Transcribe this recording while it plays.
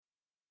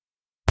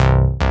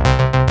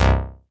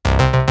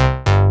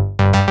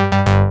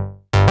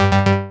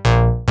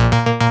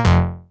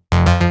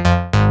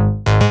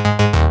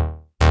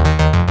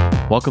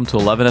Welcome to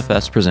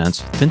 11FS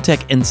Presents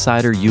Fintech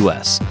Insider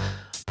US.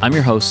 I'm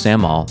your host,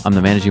 Sam Mall. I'm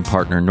the managing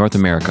partner in North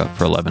America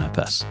for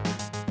 11FS.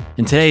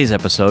 In today's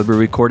episode, we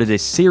recorded a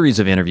series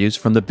of interviews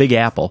from the Big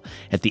Apple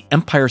at the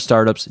Empire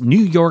Startups New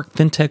York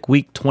Fintech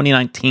Week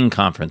 2019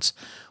 conference.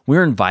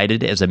 We're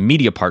invited as a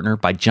media partner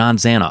by John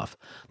Zanoff,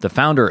 the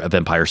founder of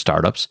Empire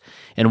Startups,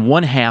 and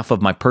one half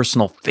of my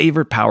personal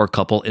favorite power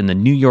couple in the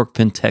New York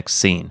fintech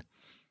scene.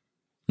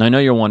 Now, I know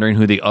you're wondering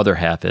who the other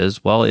half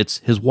is. Well, it's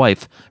his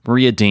wife,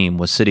 Maria Deem,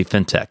 with Citi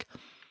Fintech.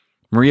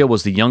 Maria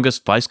was the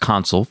youngest vice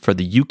consul for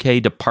the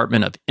UK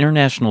Department of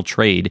International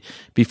Trade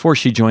before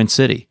she joined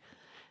Citi.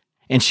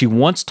 And she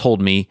once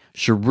told me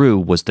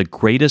Giroud was the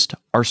greatest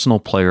Arsenal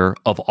player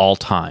of all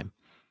time.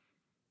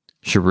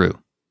 Giroud.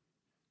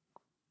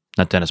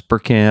 Not Dennis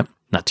Bergkamp,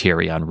 not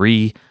Thierry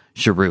Henry,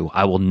 Giroud.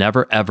 I will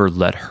never, ever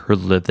let her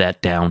live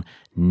that down.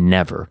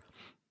 Never.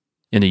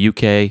 In the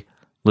UK,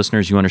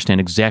 listeners, you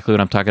understand exactly what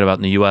I'm talking about.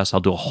 In the US,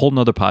 I'll do a whole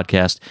nother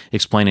podcast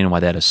explaining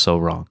why that is so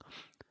wrong.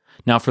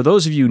 Now, for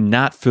those of you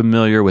not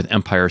familiar with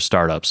Empire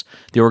Startups,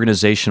 the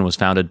organization was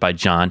founded by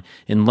John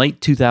in late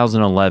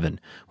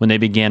 2011 when they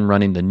began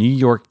running the New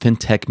York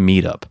Fintech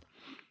Meetup.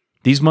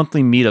 These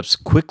monthly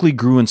meetups quickly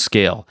grew in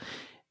scale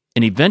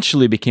and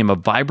eventually became a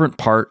vibrant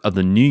part of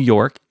the New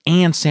York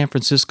and San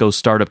Francisco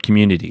startup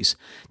communities.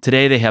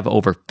 Today, they have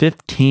over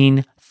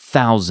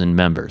 15,000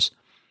 members.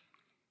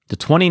 The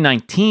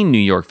 2019 New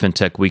York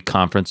Fintech Week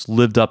conference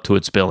lived up to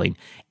its billing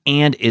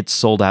and its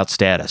sold-out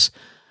status.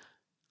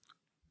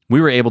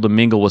 We were able to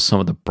mingle with some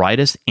of the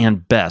brightest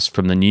and best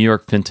from the New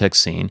York fintech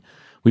scene.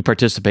 We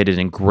participated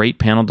in great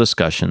panel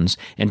discussions,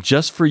 and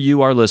just for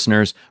you, our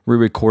listeners, we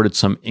recorded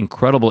some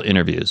incredible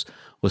interviews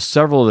with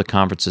several of the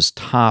conference's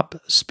top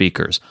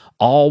speakers,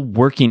 all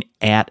working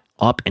at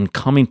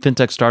up-and-coming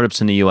fintech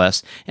startups in the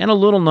U.S. and a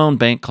little-known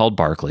bank called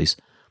Barclays.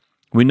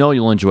 We know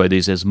you'll enjoy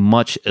these as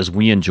much as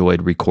we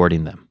enjoyed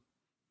recording them.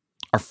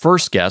 Our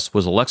first guest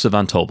was Alexa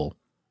Von Tobel.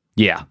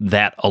 Yeah,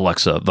 that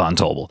Alexa Von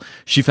Tobel.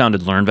 She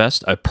founded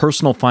LearnVest, a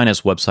personal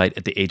finance website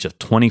at the age of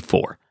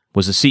 24,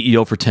 was the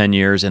CEO for 10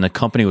 years, and the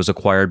company was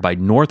acquired by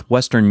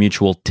Northwestern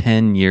Mutual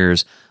 10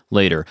 years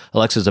later.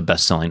 Alexa's a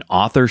best-selling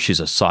author. She's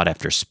a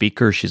sought-after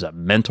speaker. She's a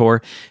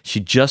mentor.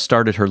 She just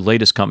started her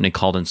latest company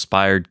called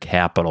Inspired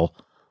Capital.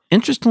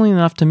 Interestingly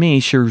enough to me,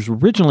 she was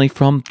originally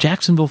from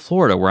Jacksonville,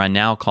 Florida, where I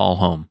now call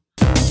home.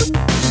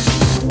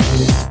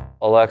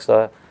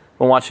 Alexa,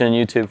 been watching on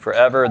YouTube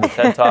forever, the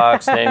TED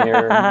Talks,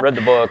 read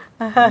the book,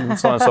 and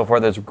so on and so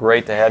forth. It's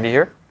great to have you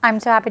here. I'm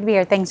so happy to be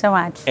here. Thanks so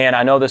much. And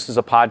I know this is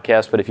a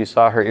podcast, but if you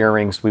saw her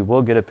earrings, we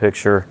will get a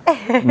picture.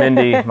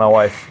 Mindy, my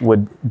wife,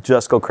 would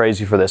just go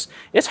crazy for this.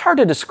 It's hard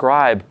to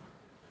describe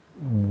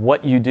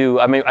what you do.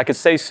 I mean, I could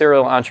say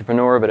serial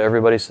entrepreneur, but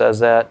everybody says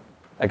that.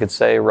 I could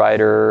say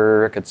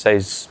writer, I could say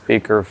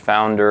speaker,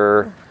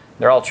 founder.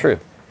 They're all true.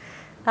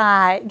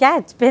 Yeah,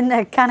 it's been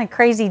a kind of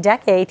crazy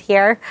decade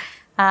here.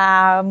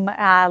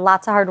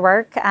 Lots of hard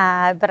work,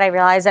 but I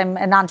realize I'm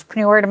an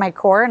entrepreneur to my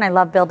core, and I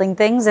love building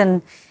things,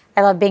 and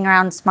I love being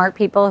around smart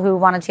people who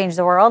want to change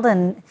the world,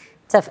 and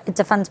it's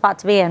a fun spot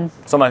to be in.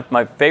 So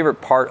my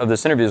favorite part of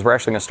this interview is we're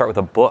actually going to start with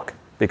a book,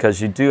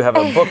 because you do have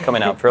a book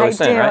coming out fairly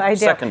soon, right? I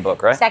do. Second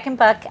book, right? Second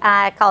book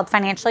called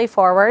Financially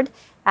Forward,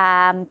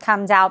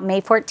 comes out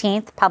May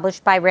 14th,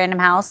 published by Random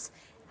House.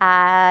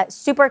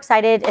 Super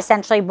excited,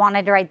 essentially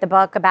wanted to write the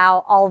book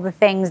about all the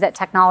things that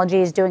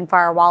technology is doing for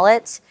our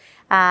wallets.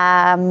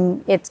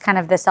 It's kind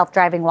of the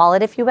self-driving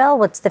wallet, if you will.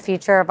 What's the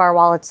future of our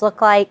wallets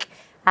look like?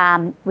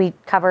 We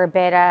cover a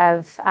bit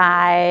of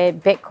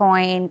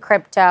Bitcoin,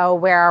 crypto,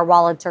 where our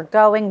wallets are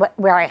going,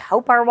 where I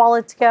hope our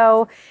wallets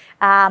go.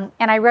 And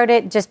I wrote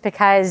it just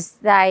because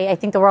I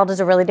think the world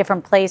is a really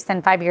different place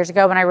than 5 years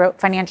ago when I wrote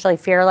Financially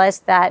Fearless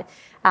that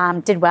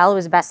did well. It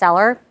was a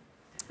bestseller.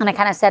 And I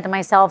kind of said to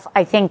myself,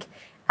 I think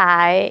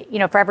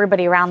for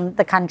everybody around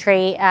the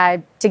country,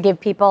 to give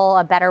people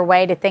a better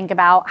way to think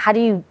about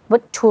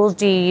what tools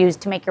do you use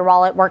to make your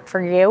wallet work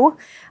for you,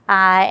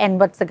 and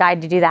what's the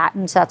guide to do that?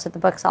 And so that's what the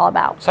book's all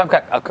about. So I've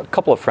got a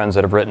couple of friends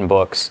that have written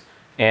books,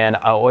 and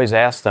I always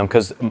ask them,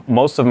 because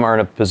most of them are in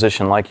a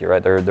position like you,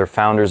 right? They're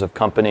founders of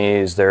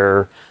companies.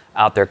 They're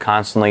out there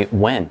constantly.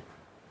 When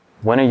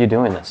are you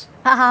doing this?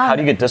 How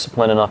do you get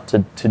disciplined enough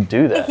to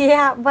do that?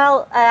 Yeah,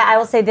 well, I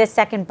will say this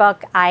second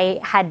book, I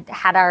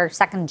had our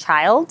second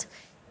child.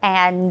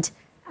 And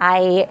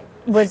I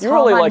was You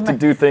really like to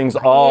do things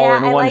all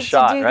in one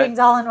shot, right? I like to do things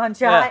all in one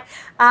shot.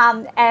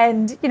 Yeah.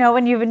 And,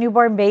 when you have a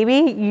newborn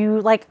baby,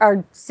 you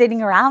are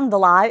sitting around a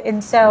lot.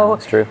 And so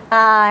that's true.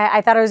 I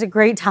thought it was a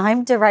great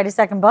time to write a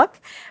second book.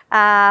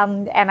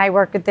 And I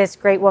worked with this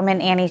great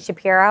woman, Annie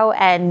Shapiro,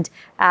 and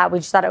we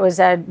just thought it was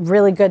a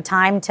really good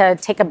time to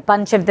take a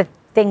bunch of the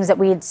things that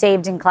we had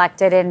saved and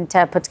collected and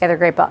to put together a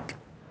great book.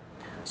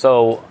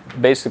 So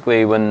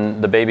basically,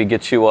 when the baby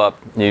gets you up,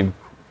 you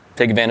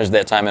take advantage of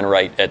that time and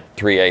write at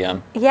 3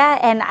 a.m. Yeah,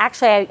 and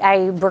actually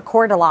I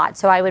record a lot,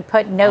 so I would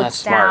put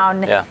notes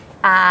down. Yeah.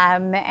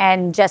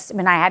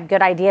 And I had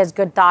good ideas,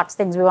 good thoughts,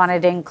 things we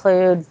wanted to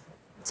include.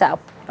 So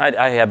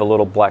I have a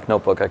little black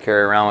notebook I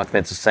carry around with me.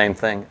 It's the same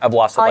thing. I've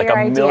lost it all like your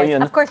a ideas.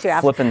 million Of course you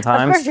have. flipping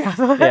times. Of course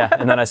you have. Yeah,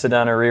 and then I sit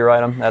down and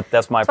rewrite them.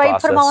 That's my That's why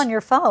process. you put them all on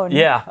your phone.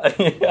 Yeah,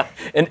 yeah.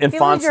 In You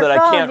fonts lose your that I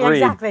phone. can't Yeah,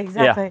 read.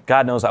 exactly. Yeah,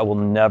 God knows I will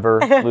never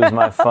lose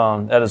my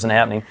phone. That isn't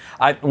happening.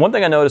 One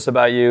thing I noticed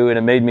about you, and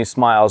it made me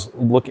smile, is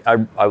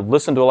I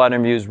listened to a lot of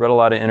interviews, read a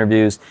lot of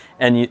interviews,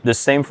 and the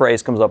same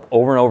phrase comes up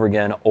over and over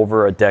again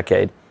over a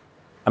decade.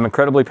 I'm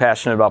incredibly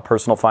passionate about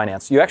personal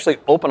finance. You actually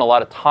open a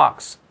lot of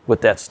talks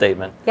with that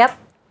statement. Yep.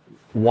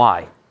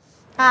 Why?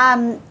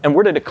 And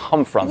where did it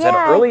come from? Is that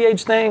an early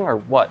age thing or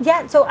what?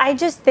 Yeah, so I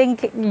just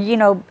think,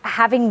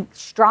 having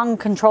strong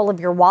control of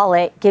your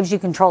wallet gives you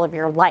control of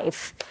your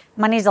life.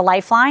 Money's a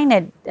lifeline.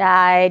 It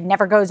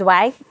never goes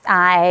away.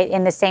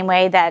 In the same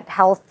way that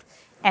health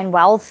and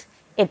wealth,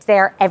 it's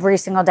there every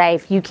single day.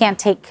 If you can't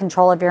take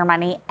control of your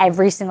money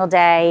every single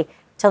day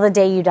till the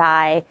day you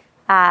die,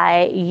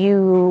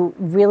 you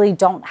really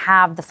don't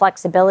have the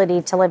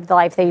flexibility to live the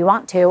life that you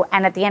want to.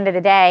 And at the end of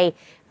the day,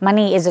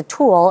 money is a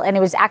tool, and it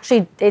was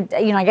actually,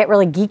 I get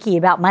really geeky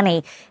about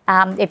money.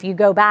 If you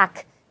go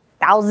back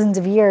thousands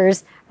of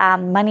years,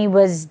 money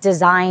was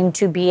designed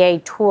to be a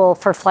tool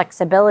for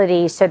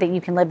flexibility so that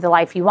you can live the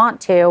life you want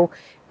to,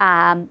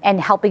 and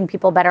helping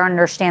people better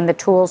understand the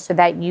tools so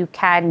that you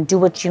can do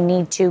what you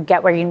need to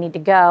get where you need to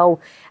go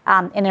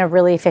in a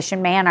really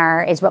efficient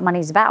manner is what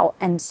money's about.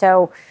 And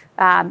so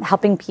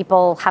helping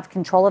people have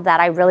control of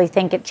that, I really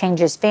think it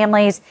changes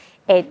families.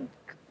 It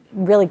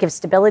really gives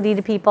stability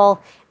to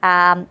people.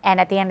 And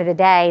at the end of the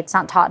day, it's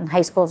not taught in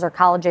high schools or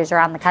colleges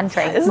around the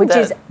country, which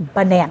is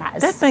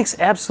bananas. That makes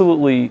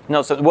absolutely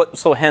no sense.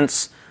 So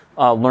hence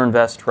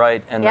LearnVest,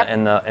 right?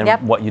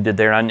 And what you did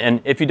there.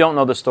 And if you don't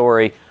know the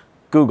story,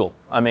 Google.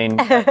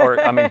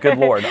 Good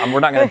Lord, we're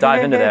not going to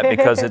dive into that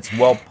because it's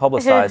well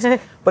publicized.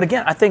 But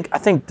again, I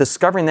think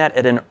discovering that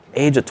at an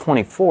age of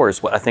 24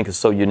 is what I think is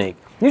so unique.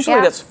 Usually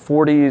that's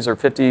 40s or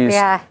 50s.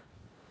 Yeah.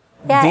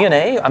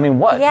 DNA?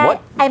 What? Yeah.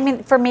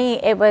 What? For me,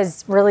 it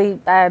was really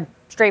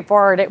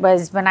straightforward. It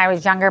was when I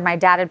was younger, my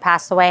dad had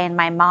passed away, and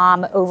my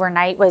mom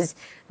overnight was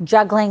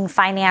juggling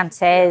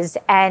finances.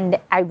 And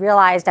I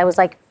realized, I was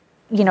like,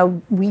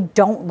 we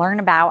don't learn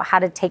about how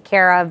to take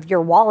care of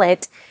your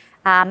wallet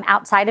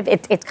outside of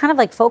it. It's kind of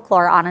like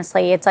folklore,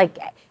 honestly. It's like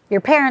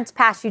your parents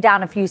pass you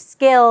down a few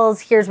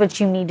skills. Here's what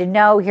you need to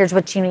know. Here's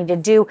what you need to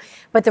do.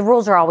 But the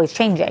rules are always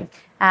changing.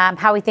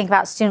 How we think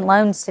about student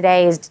loans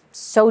today is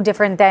so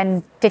different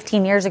than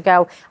 15 years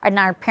ago, and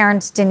our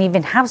parents didn't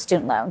even have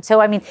student loans.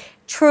 So,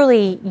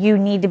 truly, you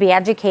need to be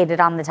educated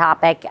on the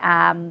topic.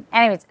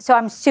 Anyways, so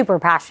I'm super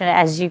passionate,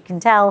 as you can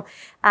tell,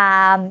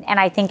 and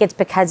I think it's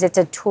because it's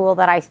a tool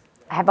that I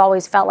have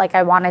always felt like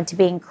I wanted to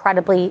be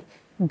incredibly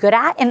good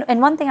at.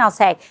 And one thing I'll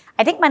say,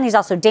 I think money is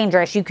also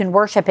dangerous. You can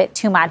worship it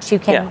too much. You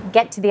can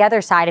get to the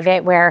other side of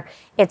it where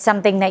it's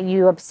something that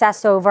you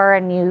obsess over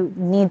and you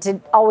need to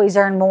always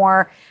earn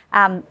more.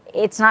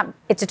 It's a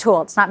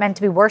tool. It's not meant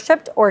to be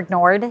worshipped or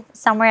ignored,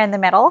 somewhere in the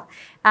middle.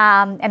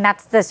 And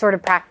that's the sort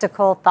of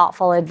practical,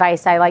 thoughtful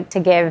advice I like to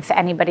give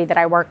anybody that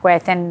I work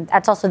with. And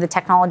that's also the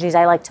technologies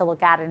I like to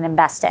look at and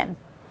invest in.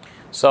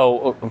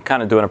 So I'm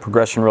kind of doing a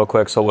progression real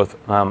quick. So with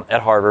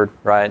at Harvard,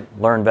 right,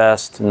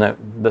 LearnVest,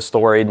 and the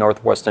story,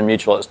 Northwestern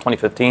Mutual, it was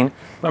 2015,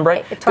 remember,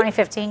 right?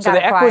 2015 So got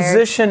the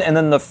acquisition and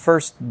then the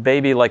first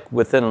baby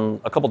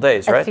within a couple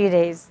days, right? A few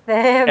days.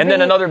 And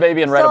then another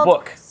baby and write a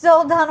book.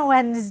 Sold on a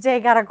Wednesday,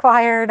 got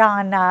acquired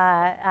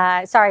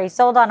on,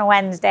 sold on a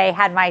Wednesday,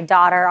 had my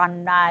daughter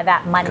on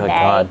that Monday.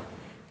 Good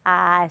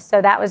God. So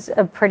that was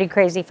a pretty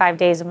crazy 5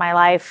 days of my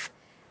life.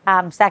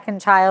 Second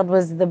child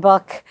was the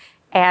book.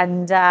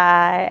 And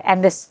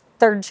this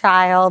third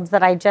child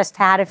that I just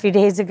had a few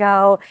days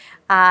ago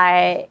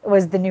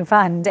was the new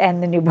fund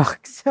and the new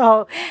book.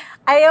 So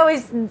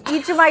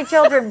each of my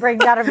children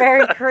brings out a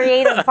very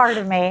creative part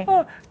of me.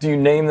 Do you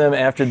name them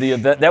after the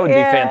event? That would be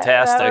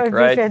fantastic, that would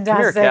right? Be fantastic.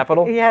 Come here,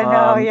 Capital.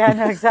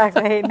 No,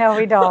 exactly. No,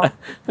 we don't.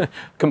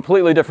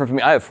 Completely different from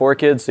me. I have 4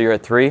 kids, so you're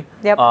at 3.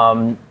 Yep.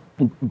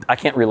 I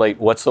can't relate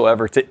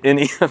whatsoever to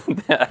any of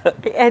that.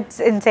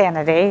 It's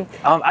insanity.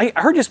 I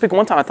heard you speak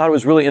one time. I thought it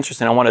was really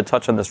interesting. I wanted to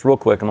touch on this real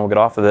quick, and we'll get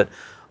off of it.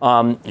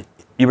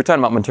 You were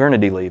talking about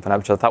maternity leave,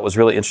 which I thought was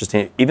really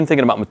interesting. Even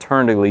thinking about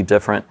maternity leave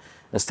different,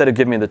 instead of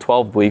giving me the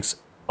 12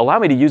 weeks, allow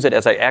me to use it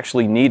as I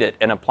actually need it,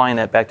 and applying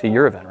that back to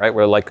your event, right?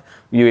 Where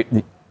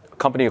the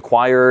company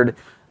acquired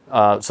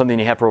something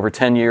you have for over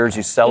 10 years,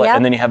 you sell it,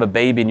 and then you have a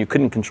baby, and you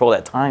couldn't control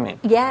that timing.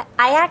 Yeah,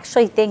 I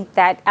actually think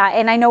that,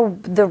 and I know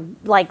the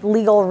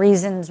legal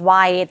reasons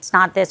why it's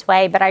not this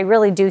way, but I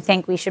really do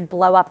think we should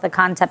blow up the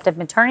concept of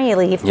maternity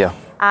leave,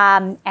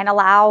 and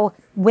allow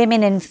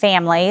women and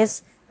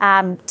families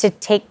to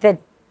take the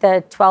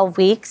 12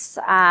 weeks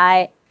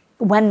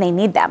when they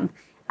need them.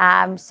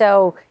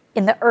 So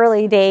in the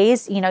early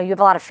days, you have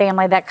a lot of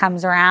family that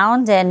comes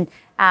around, and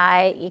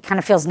it kind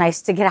of feels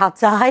nice to get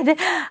outside.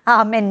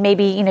 And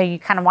maybe, you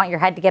kind of want your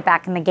head to get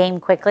back in the game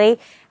quickly.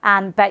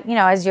 But,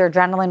 as your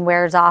adrenaline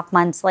wears off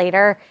months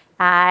later,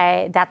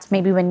 that's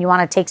maybe when you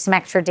want to take some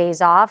extra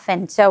days off.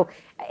 And so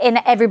and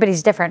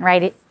everybody's different,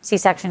 right?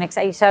 C-section,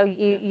 so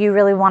you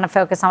really want to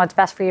focus on what's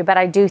best for you. But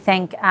I do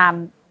think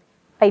a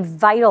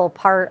vital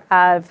part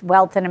of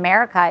wealth in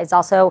America is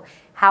also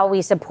how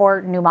we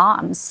support new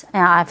moms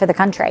for the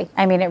country.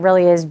 I mean, it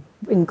really is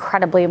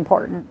incredibly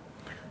important.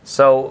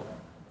 So,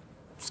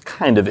 it's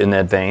kind of in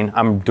that vein.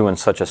 I'm doing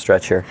such a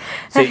stretch here.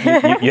 So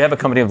you have a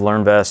company of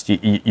LearnVest.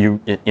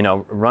 You know,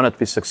 run it to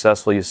be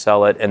successful. You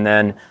sell it, and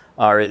then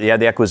you have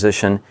the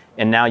acquisition,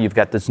 and now you've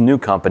got this new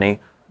company.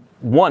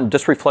 One,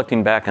 just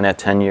reflecting back on that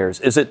 10 years,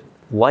 is it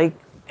like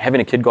having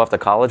a kid go off to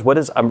college? What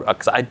is?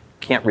 Because I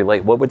can't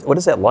relate. What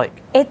is that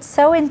like? It's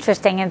so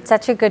interesting. It's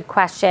such a good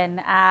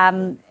question.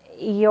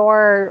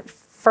 Your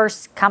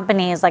first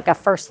company is like a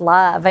first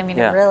love. I mean,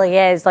 It really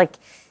is. Like,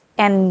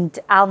 and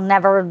I'll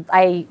never.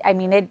 I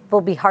mean, it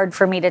will be hard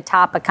for me to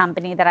top a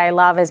company that I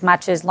love as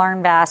much as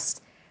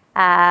LearnVest.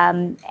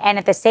 And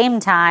at the same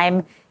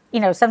time, you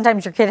know,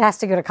 sometimes your kid has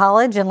to go to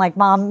college, and like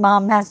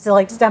mom has to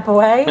like step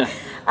away.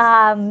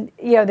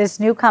 You know, this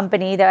new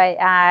company that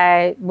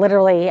I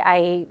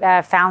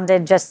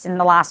founded just in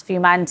the last few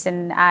months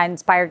in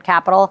Inspired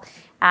Capital.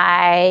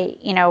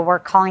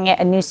 We're calling it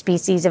a new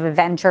species of a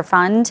venture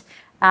fund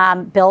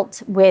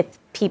built with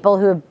people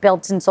who have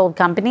built and sold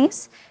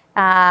companies.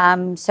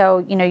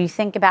 So, you know, you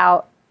think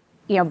about,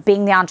 you know,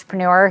 being the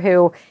entrepreneur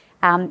who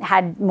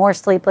had more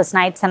sleepless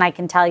nights than I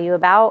can tell you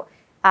about,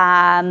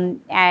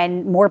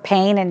 and more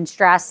pain and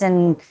stress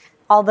and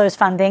all those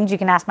fun things. You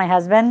can ask my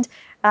husband.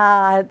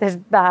 There's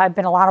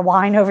been a lot of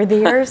wine over the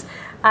years.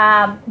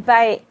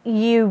 But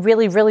you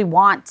really, really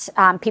want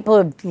people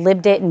who have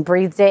lived it and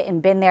breathed it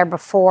and been there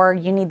before.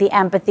 You need the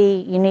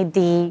empathy. You need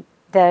the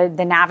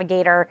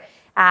navigator.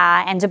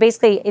 And so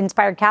basically,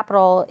 Inspired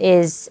Capital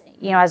is,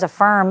 you know, as a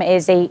firm,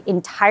 is a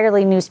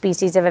entirely new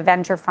species of a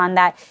venture fund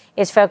that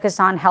is focused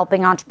on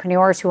helping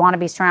entrepreneurs who want to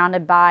be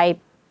surrounded by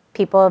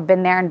people who have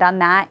been there and done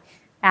that.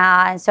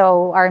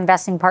 So our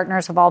investing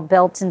partners have all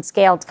built and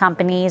scaled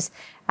companies.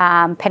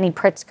 Penny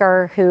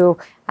Pritzker, who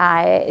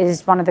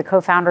is one of the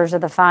co-founders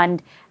of the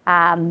fund,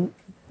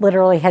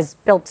 literally has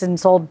built and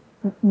sold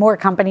more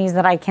companies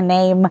that I can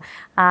name,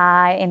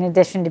 in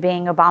addition to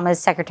being Obama's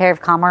Secretary of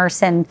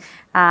Commerce and,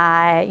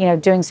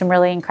 doing some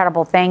really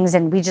incredible things.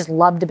 And we just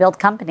love to build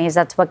companies.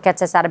 That's what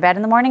gets us out of bed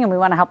in the morning. And we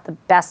want to help the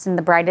best and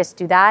the brightest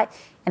do that.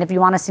 And if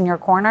you want us in your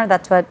corner,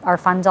 that's what our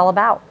fund's all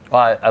about.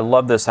 Well, I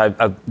love this.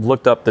 I've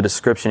looked up the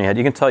description you had.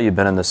 You can tell you've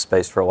been in this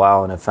space for a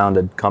while and have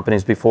founded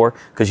companies before,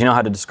 because you know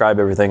how to describe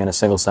everything in a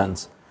single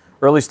sentence.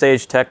 Early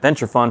stage tech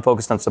venture fund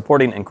focused on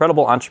supporting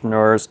incredible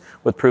entrepreneurs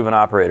with proven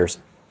operators.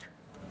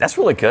 That's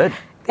really good.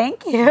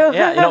 Thank you.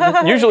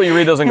 Yeah, usually you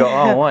read those and go,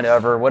 oh,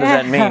 whatever. What does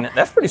that mean?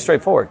 That's pretty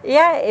straightforward.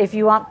 Yeah, if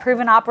you want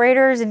proven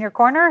operators in your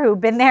corner who've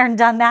been there and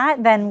done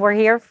that, then we're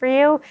here for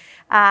you.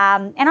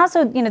 And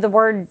also, the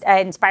word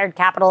Inspired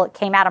Capital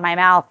came out of my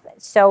mouth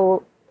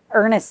so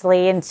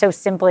earnestly and so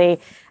simply.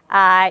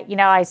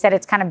 I said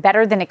it's kind of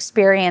better than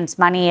experienced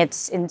money.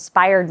 It's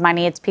inspired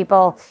money. It's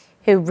people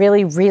who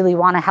really, really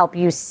want to help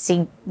you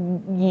see,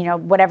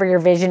 whatever your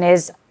vision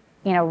is,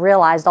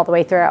 realized all the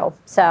way through.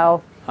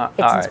 So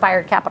it's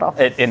Inspired Capital.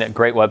 And a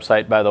great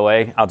website, by the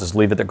way. I'll just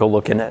leave it there. Go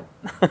look in it.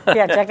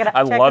 Yeah, check it out.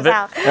 I love it.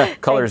 Yeah,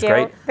 color is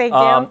great. Thank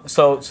you.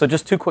 So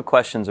just two quick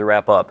questions to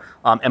wrap up.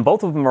 And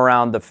both of them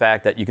around the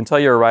fact that you can tell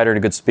you're a writer and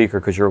a good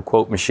speaker because you're a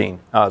quote machine.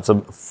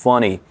 Some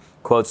funny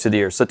quotes to the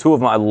ear. So two of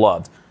them I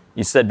loved.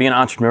 You said being an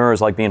entrepreneur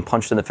is like being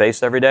punched in the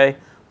face every day.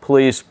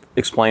 Please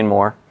explain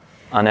more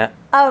on that.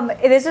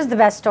 This is the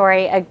best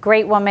story. A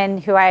great woman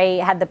who I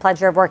had the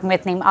pleasure of working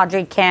with named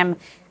Audrey Kim.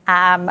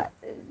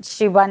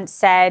 She once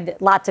said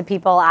lots of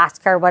people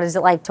ask her, what is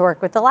it like to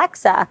work with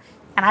Alexa?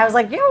 And I was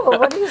like, yo,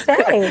 what do you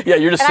say? Yeah,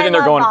 you're just sitting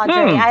there going,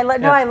 Audrey. I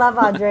love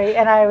Audrey.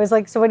 And I was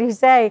like, so what do you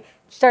say?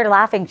 She started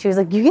laughing. She was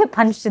like, you get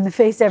punched in the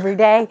face every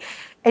day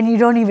and you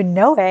don't even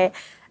know it.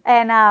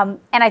 And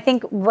I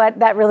think what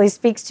that really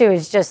speaks to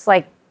is just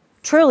like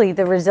truly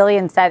the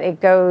resilience that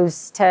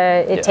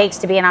it takes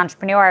to be an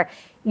entrepreneur.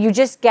 You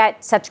just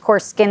get such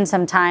coarse skin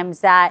sometimes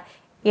that,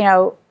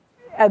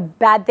 a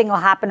bad thing will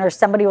happen or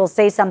somebody will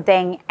say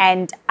something,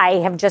 and I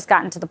have just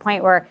gotten to the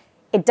point where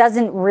it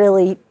doesn't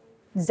really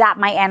zap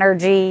my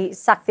energy,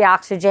 suck the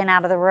oxygen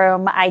out of the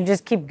room. I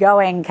just keep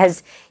going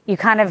because you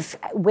kind of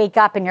wake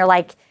up and you're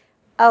like,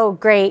 oh,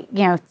 great,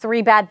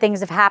 3 bad things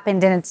have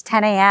happened and it's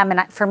 10 a.m.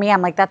 And for me,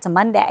 I'm like, that's a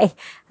Monday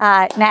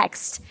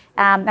next.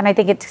 And I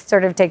think it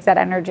sort of takes that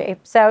energy.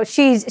 So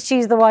she's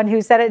the one who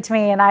said it to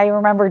me, and I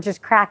remember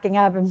just cracking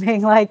up and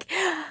being like,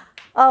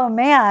 oh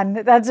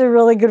man, that's a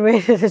really good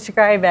way to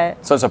describe it.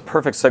 So it's a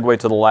perfect segue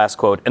to the last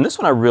quote. And this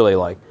one I really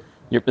like.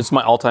 It's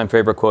my all-time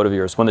favorite quote of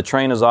yours. When the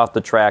train is off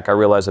the track, I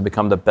realize I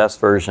become the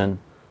best version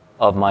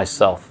of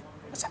myself.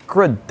 That's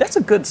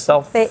a good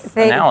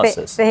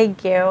self-analysis.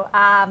 Thank you.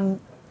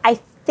 I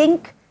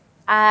think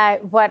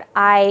what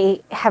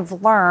I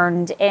have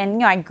learned,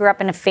 and I grew up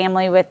in a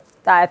family with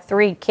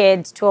 3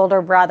 kids, 2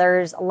 older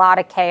brothers, a lot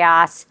of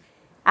chaos.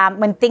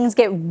 When things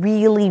get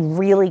really,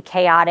 really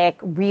chaotic,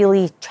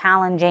 really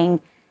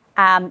challenging,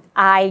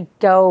 I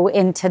go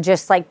into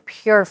just like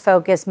pure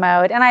focus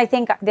mode. And I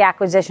think the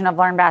acquisition of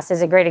LearnVest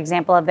is a great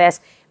example of this.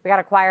 We got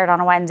acquired on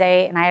a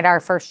Wednesday and I had our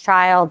first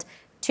child,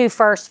 2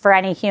 firsts for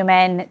any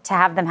human to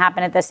have them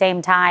happen at the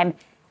same time.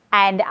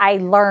 And I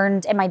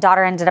learned, and my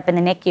daughter ended up in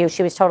the NICU.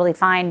 She was totally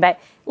fine, but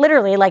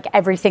literally like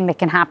everything that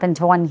can happen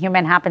to one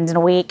human happens in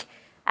a week.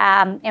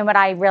 And what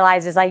I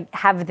realized is I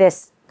have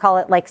this, call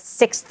it like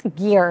 6th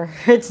gear.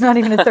 It's not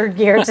even a 3rd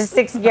gear, it's a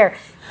 6th gear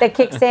that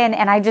kicks in.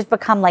 And I just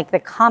become like the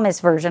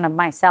calmest version of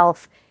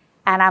myself.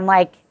 And I'm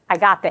like, I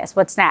got this.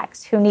 What's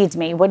next? Who needs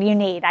me? What do you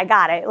need? I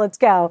got it. Let's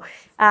go.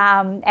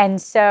 And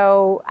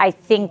so I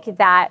think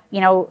that,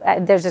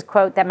 there's this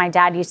quote that my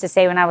dad used to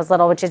say when I was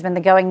little, which is when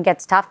the going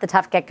gets tough, the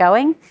tough get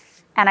going.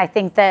 And I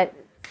think that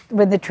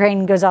when the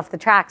train goes off the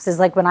tracks is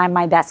like when I'm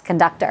my best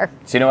conductor.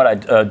 So you know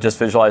what I just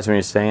visualized when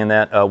you're saying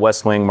that?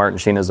 West Wing, Martin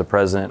Sheen is the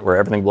president, where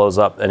everything blows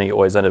up, and he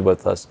always ended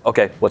with us.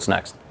 Okay, what's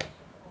next?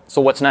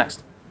 So what's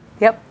next?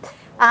 Yep.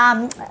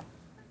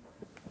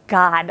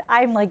 God,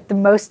 I'm like the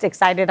most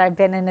excited I've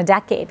been in a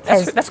decade.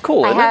 That's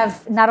cool. I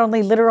have not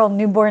only literal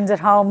newborns at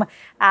home,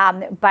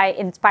 but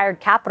Inspired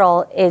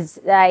Capital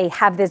I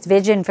have this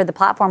vision for the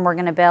platform we're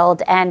going to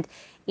build. And,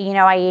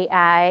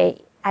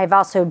 I've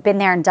also been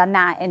there and done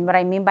that. And what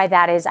I mean by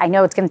that is I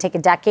know it's going to take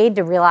a decade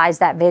to realize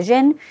that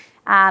vision,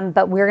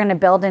 but we're going to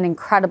build an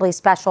incredibly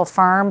special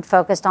firm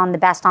focused on the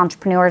best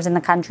entrepreneurs in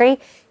the country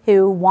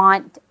who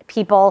want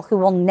people who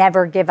will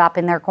never give up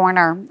in their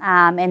corner,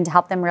 and to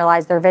help them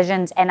realize their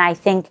visions. And I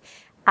think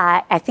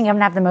I'm going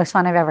to have the most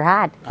fun I've ever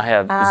had. I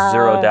have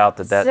zero doubt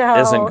that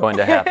isn't going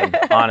to happen,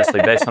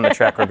 honestly, based on the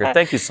track record.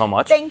 Thank you so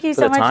much. Thank you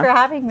so much for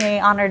having me.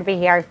 Honored to be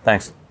here.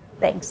 Thanks.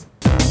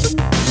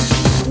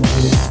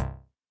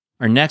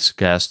 Our next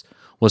guest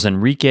was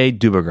Enrique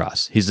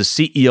Dubagras. He's the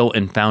CEO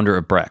and founder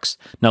of Brex.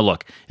 Now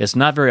look, it's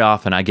not very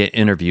often I get to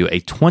interview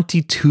a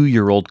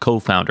 22-year-old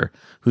co-founder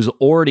who's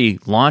already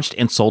launched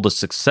and sold a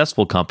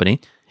successful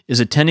company, is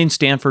attending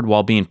Stanford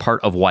while being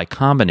part of Y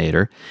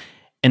Combinator,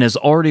 and has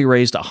already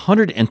raised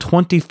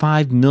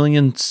 $125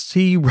 million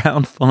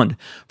C-round fund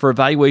for a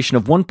valuation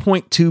of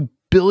 $1.2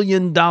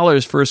 billion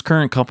for his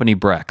current company,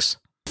 Brex.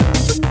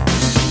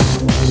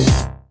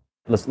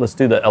 Let's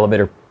do the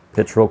elevator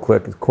pitch real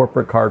quick.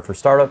 Corporate card for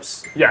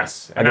startups.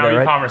 Yes, and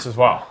now e-commerce as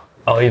well.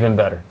 Oh, even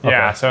better. Okay.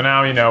 Yeah, so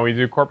now, we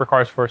do corporate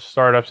cards for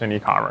startups and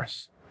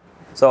e-commerce.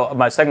 So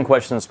my second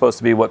question is supposed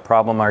to be, what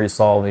problem are you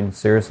solving?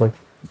 Seriously?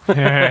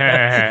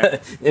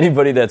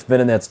 Anybody that's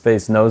been in that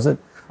space knows it.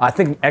 I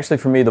think actually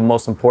for me, the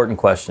most important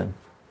question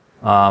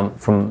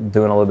from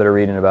doing a little bit of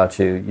reading about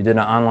you, you did an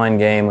online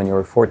game when you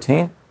were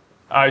 14?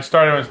 I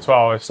started when I was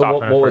 12. I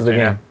stopped what was the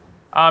game?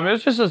 It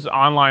was just this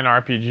online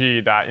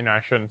RPG that, I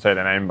shouldn't say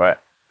the name,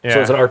 but yeah.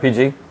 So it's an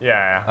RPG?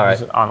 Yeah. All right.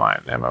 It's an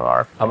online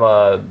MMORPG. I'm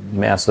a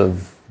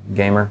massive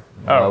gamer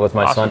with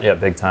my son. Yeah,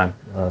 big time.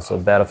 So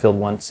Battlefield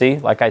 1. See,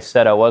 like I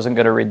said, I wasn't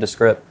going to read the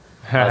script.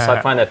 So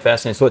I find that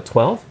fascinating. So at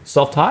 12,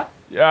 self-taught?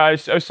 Yeah, I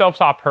was a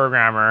self-taught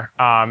programmer.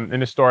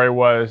 And the story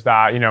was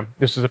that,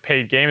 this is a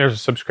paid game. There's a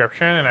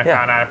subscription. And I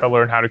found out if I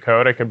learned how to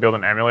code, I could build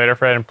an emulator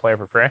for it and play it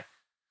for free.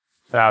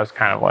 So that was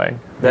kind of like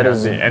that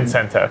is the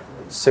incentive.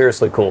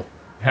 Seriously cool.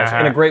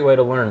 And a great way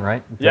to learn,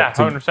 right? Yeah,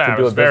 100%. I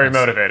was very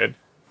motivated.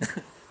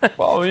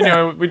 Well, I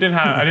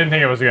didn't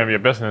think it was going to be a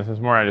business.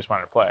 It's more I just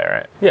wanted to play,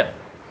 right? Yeah.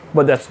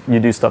 But you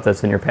do stuff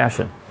that's in your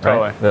passion,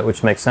 right? Totally.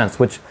 Which makes sense,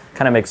 which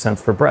kind of makes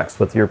sense for Brex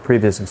with your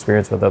previous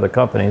experience with other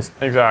companies.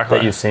 Exactly.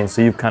 That you've seen.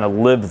 So you've kind of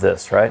lived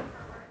this, right?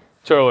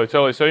 Totally.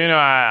 So,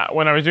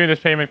 when I was doing this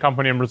payment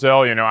company in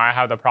Brazil, I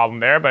had the problem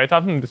there, but I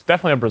thought it's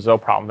definitely a Brazil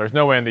problem. There's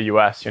no way in the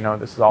U.S., this is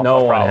also a problem.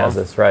 No one has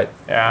this, right?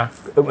 Yeah.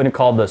 When you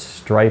called the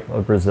Stripe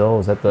of Brazil,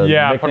 is that the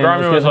Yeah, nickname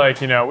Pagarmi was like,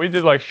 we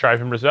did like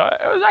Stripe in Brazil.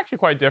 It was actually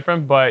quite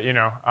different, but,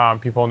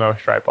 people know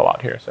Stripe a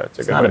lot here, so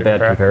it's not a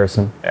bad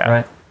comparison,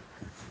 right?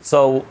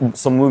 So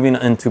moving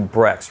into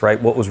Brex,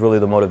 right? What was really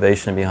the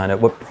motivation behind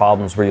it? What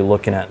problems were you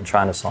looking at and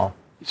trying to solve?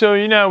 So,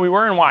 we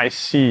were in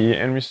YC,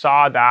 and we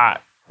saw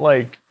that,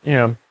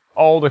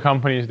 all the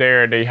companies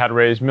there, they had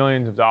raised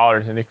millions of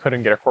dollars and they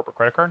couldn't get a corporate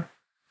credit card.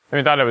 And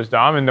we thought it was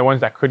dumb. And the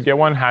ones that could get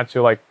one had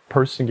to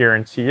person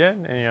guarantee it.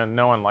 And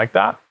no one liked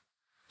that.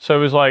 So it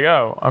was like,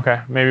 oh,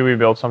 okay, maybe we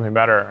build something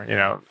better,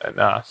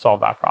 and solve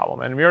that problem.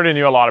 And we already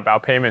knew a lot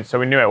about payments. So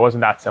we knew it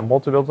wasn't that simple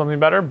to build something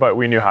better, but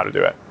we knew how to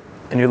do it.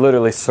 And you're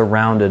literally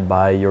surrounded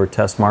by your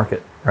test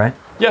market, right?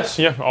 Yes,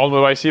 yeah, all the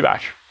YC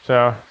batch.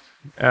 So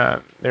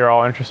they're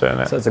all interested in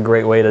it. So it's a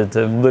great way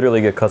to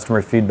literally get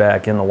customer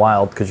feedback in the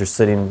wild because you're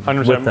sitting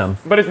 100%. With them.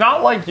 But it's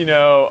not like,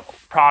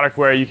 product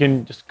where you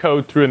can just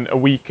code through in a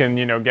week and,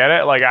 get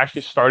it. Like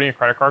actually starting a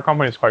credit card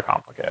company is quite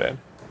complicated.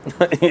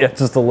 Yeah,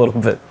 just a little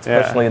bit,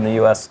 especially in the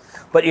U.S.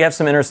 But you have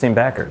some interesting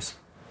backers,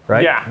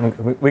 right? Yeah.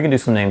 We can do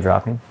some name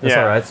dropping. That's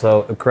all right.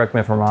 So correct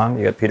me if I'm wrong.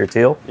 You got Peter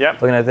Thiel.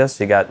 Yep. Looking at this,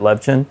 you got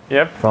Levchin.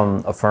 Yep.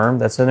 From Affirm.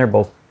 That's in there,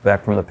 both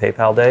back from the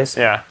PayPal days.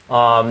 Yeah.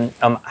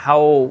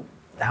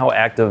 How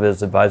active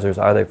as advisors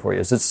are they for you?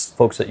 Is this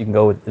folks that you can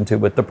go into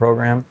with the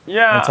program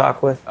and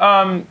talk with?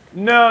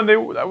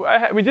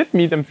 No, we did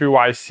meet them through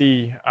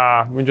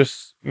YC. We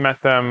just met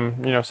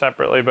them,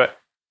 separately. But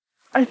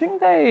I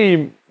think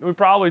we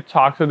probably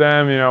talk to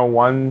them,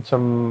 once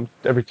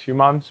every 2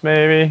 months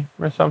maybe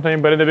or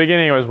something. But in the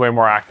beginning, it was way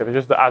more active. It's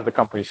just as the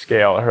company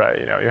scaled, right?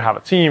 You have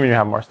a team and you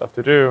have more stuff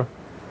to do.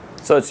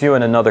 So it's you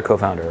and another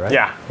co-founder, right?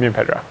 Yeah, me and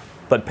Pedro.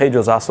 But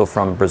Pedro's also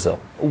from Brazil.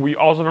 We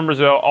also from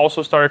Brazil,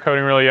 also started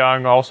coding really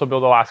young, also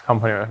built the last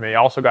company with me,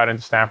 also got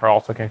into Stanford,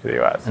 also came to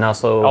the US. And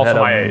also had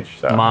my age.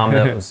 So. Mom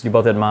you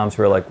both had moms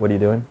who were like, what are you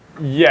doing?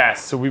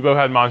 Yes, so we both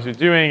had moms who were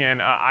doing,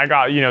 and I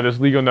got, this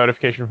legal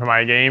notification for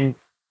my game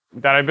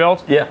that I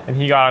built. Yeah. And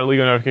he got a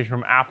legal notification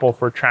from Apple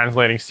for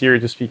translating Siri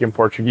to speak in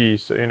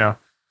Portuguese. So,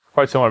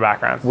 quite similar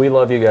backgrounds. We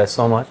love you guys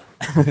so much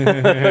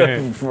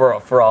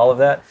for all of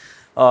that.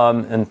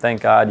 And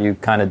thank God you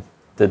kind of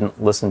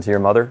didn't listen to your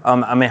mother.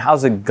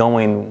 How's it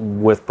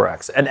going with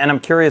Brex? And I'm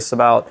curious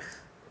about,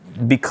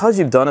 because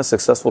you've done a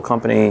successful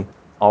company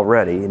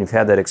already and you've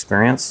had that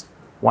experience,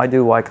 why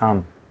do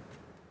YCOM?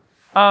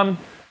 YCOM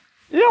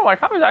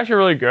is actually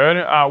really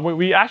good.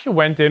 We actually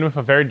went in with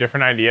a very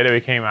different idea that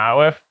we came out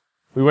with.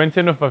 We went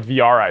in with a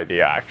VR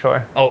idea,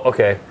 actually. Oh,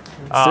 okay.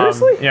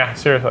 Seriously? Yeah,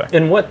 seriously.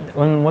 In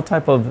what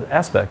type of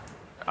aspect?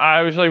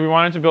 We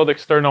wanted to build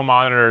external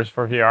monitors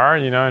for VR,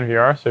 in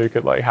VR, so you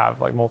could have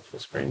multiple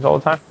screens all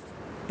the time.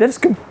 That is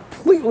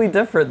completely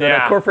different than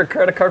a corporate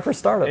credit card for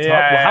startups.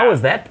 How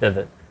was that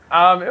pivot? It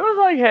was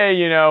like, hey,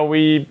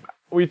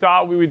 we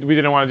thought we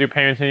didn't want to do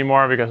payments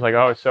anymore because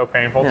it's so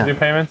painful to do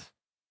payments.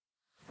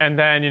 And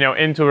then,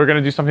 we're going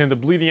to do something at the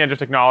bleeding edge of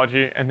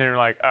technology, and then you're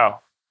like,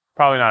 oh,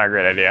 probably not a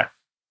great idea.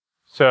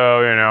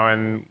 So,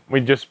 and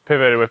we just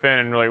pivoted within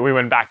and we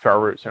went back to our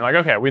roots. And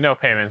okay, we know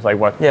payments,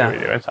 what do we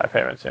do inside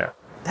payments,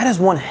 That is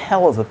one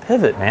hell of a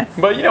pivot, man.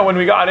 But, when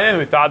we got in,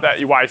 we thought that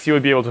YC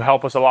would be able to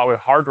help us a lot with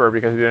hardware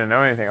because we didn't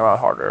know anything about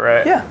hardware,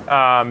 right?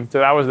 Yeah. So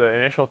that was the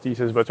initial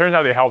thesis, but it turns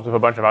out they helped with a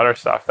bunch of other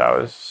stuff that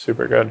was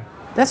super good.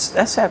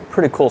 That's a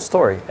pretty cool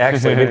story,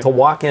 actually. To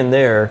walk in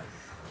there,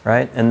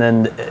 right, and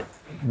then,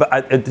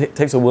 it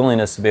takes a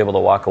willingness to be able to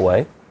walk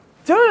away.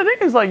 The other thing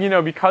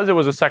is, because it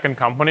was a second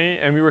company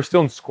and we were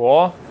still in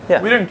school,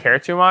 we didn't care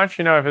too much.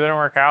 If it didn't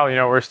work out,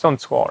 we're still in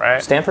school,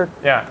 right? Stanford?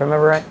 Yeah. If I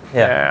remember right?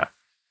 Yeah.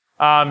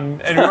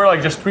 And we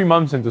were just 3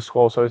 months into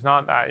school, so it's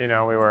not that, we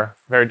were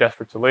very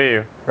desperate to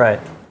leave. Right.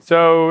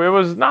 So it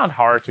was not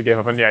hard to give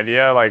up on the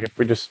idea, if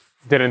we just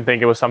didn't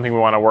think it was something we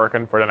want to work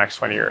in for the next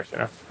 20 years,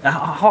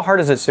 How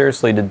hard is it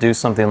seriously to do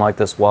something like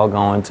this while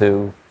going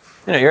to,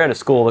 you're at a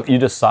school, you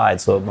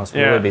decide, so it must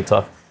really be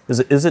tough.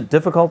 Is it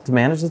difficult to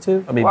manage the two?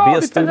 Be a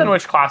student? Depends on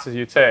which classes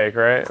you take,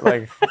 right?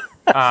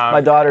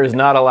 My daughter is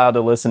not allowed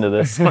to listen to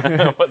this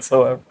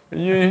whatsoever.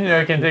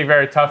 You can take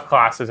very tough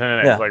classes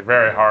and it's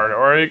very hard,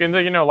 or you can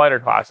take lighter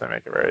classes and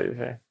make it very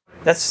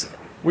easy.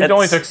 We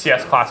only took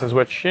CS classes,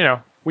 which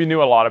we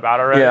knew a lot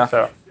about already. Yeah.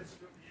 So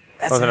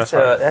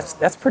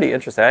that's pretty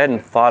interesting. I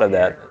hadn't thought of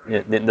that.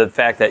 The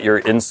fact that you're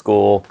in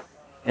school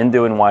and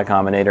doing Y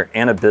Combinator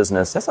and a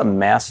business, that's a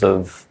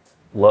massive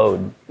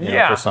load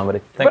for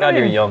somebody. Thank God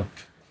you're young.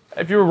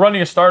 If you were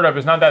running a startup,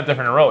 it's not that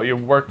different a role. You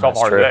work 12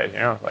 hours a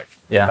day,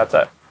 that's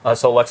it.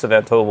 So Alexa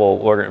Van Tobel,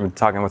 we're going to be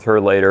talking with her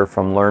later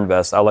from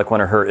LearnBest. I like one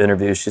of her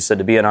interviews. She said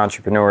to be an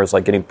entrepreneur is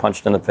like getting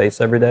punched in the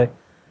face every day.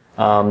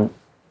 I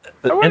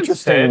wouldn't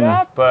say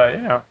that,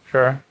 but,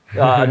 sure.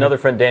 Another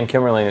friend, Dan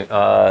Kimmerling,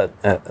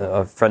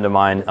 a friend of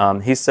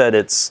mine, he said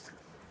it's,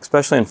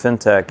 especially in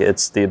fintech,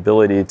 it's the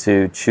ability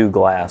to chew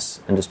glass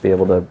and just be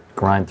able to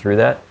grind through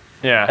that.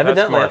 Yeah,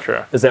 that's more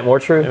true. Is that more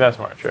true? Yeah, that's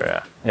more true,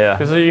 yeah. Yeah.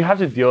 Because you have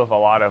to deal with a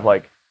lot of,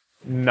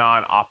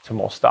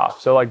 non-optimal stuff.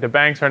 So, the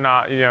banks are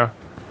not,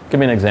 Give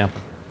me an example.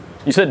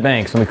 You said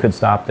banks, and we could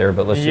stop there,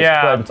 but let's just go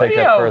ahead and take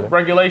that further.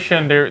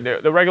 Regulation,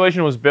 the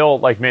regulation was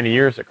built, many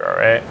years ago,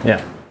 right?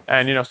 Yeah.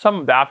 And,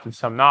 some adapted,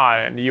 some not.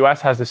 And the U.S.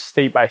 has this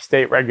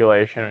state-by-state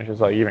regulation, which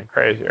is, even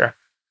crazier.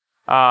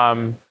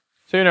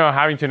 So,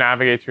 having to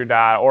navigate through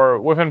that, or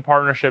within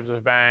partnerships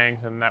with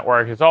banks and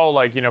networks, it's all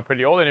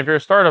pretty old. And if you're a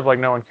startup,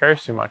 no one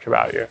cares too much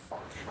about you.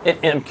 And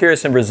I'm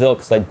curious in Brazil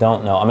because I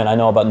don't know. I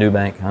know about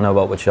Nubank. I know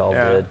about what y'all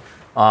did.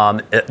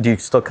 Do you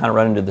still kind of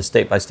run into the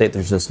state by state?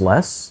 There's just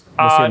less.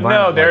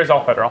 No, there's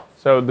all federal.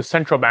 So the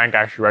central bank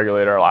actually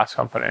regulated our last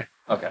company.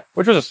 Okay.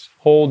 Which was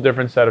a whole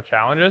different set of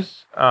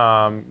challenges.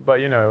 But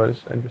it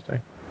was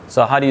interesting.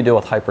 So how do you deal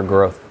with hyper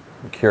growth?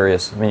 I'm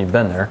curious. You've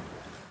been there.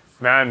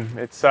 Man,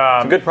 it's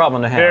a good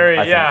problem to have.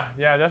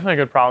 Definitely a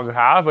good problem to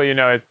have. But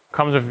it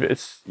comes with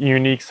its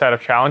unique set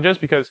of challenges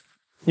because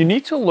you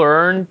need to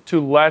learn to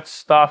let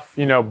stuff,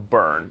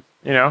 burn.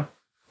 You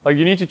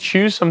need to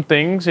choose some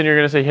things, and you're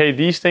going to say, hey,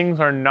 these things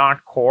are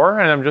not core,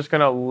 and I'm just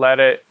going to let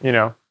it,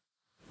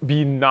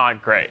 be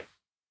not great.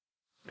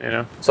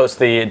 So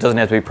it doesn't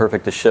have to be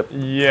perfect to ship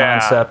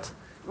concept.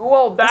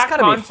 Well, that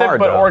concept, be hard,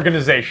 but though.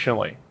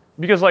 Organizationally,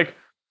 because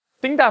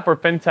think that for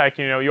fintech,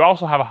 you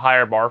also have a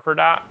higher bar for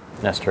that.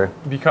 That's true.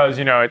 Because,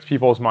 it's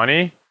people's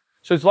money.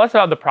 So it's less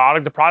about the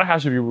product. The product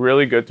has to be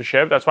really good to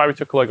ship. That's why we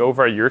took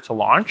over a year to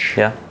launch.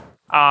 Yeah.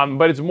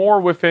 But it's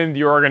more within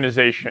the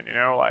organization,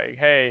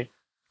 hey,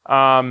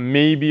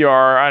 maybe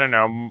I don't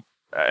know,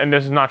 and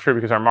this is not true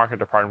because our market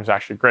department is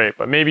actually great,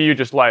 but maybe you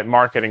just let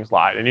marketing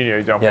slide and,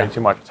 you don't pay too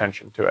much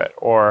attention to it.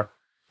 Or,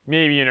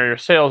 maybe, your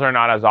sales are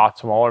not as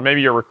optimal, or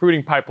maybe your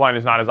recruiting pipeline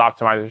is not as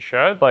optimized as it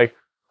should. Like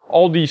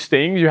all these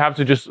things, you have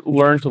to just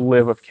learn to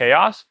live with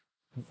chaos,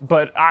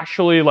 but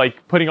actually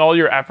like putting all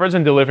your efforts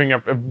and delivering a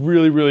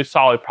really, really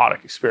solid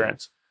product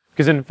experience.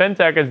 Because in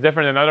fintech, it's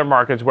different than other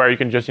markets where you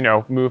can just,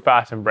 move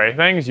fast and break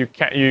things. You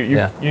can't.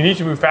 You need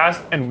to move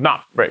fast and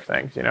not break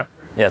things. Yeah,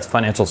 it's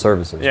financial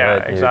services, yeah, right?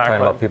 Exactly. You're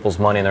talking about people's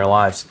money in their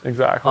lives.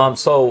 Exactly.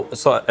 So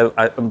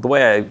the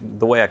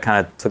way I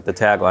kind of took the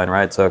tagline,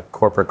 right? It's a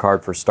corporate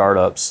card for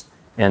startups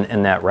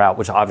in that route,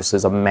 which obviously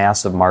is a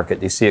massive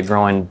market. Do you see it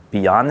growing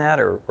beyond that,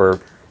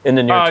 or in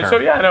the near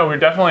term? We're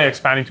definitely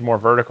expanding to more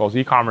verticals.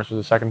 E-commerce was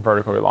the second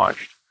vertical we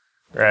launched.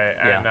 Right,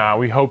 and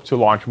we hope to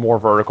launch more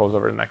verticals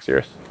over the next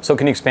years. So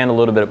can you expand a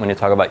little bit when you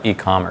talk about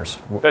e-commerce?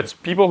 That's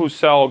people who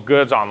sell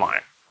goods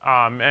online.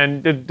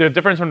 And the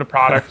difference from the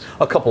product...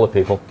 A couple of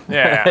people.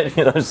 Yeah.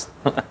 Just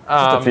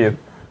a few.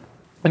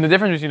 And the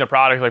difference between the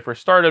products, like for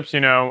startups,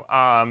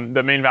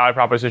 the main value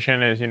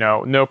proposition is,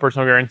 no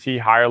personal guarantee,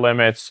 higher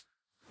limits,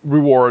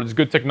 rewards,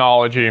 good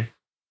technology,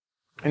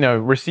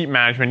 receipt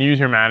management,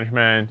 user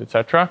management,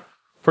 etc.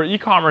 For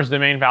e-commerce, the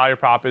main value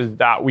prop is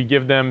that we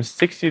give them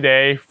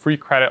 60-day free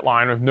credit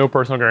line with no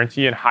personal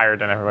guarantee and higher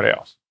than everybody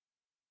else.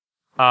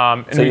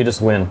 So you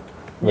just win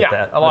with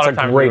that. A lot That's of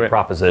times a great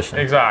proposition.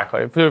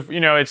 Exactly. So,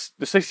 it's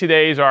the 60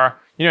 days are,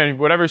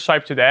 whatever you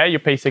swipe today, you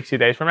pay 60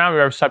 days from now.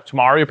 Whatever you swipe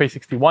tomorrow, you pay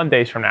 61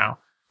 days from now.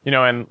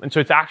 And so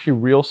it's actually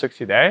real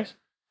 60 days.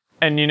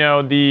 And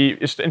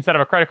instead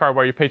of a credit card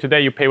where you pay today,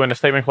 you pay when the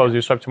statement closes,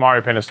 you swipe tomorrow,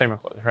 you pay when the statement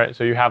closes, right?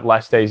 So you have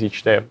less days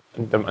each day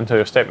until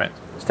your statement.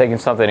 It's taking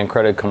something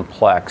incredibly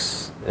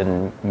complex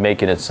and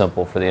making it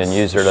simple for the end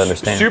user to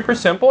understand. Super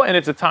simple, and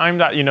it's a time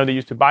that, they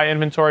used to buy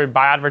inventory,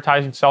 buy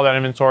advertising, sell that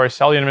inventory,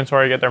 sell the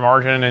inventory, get their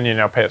margin,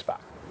 and, pay us back.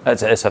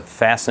 It's a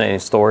fascinating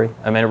story.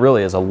 I mean, it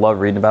really is. I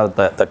love reading about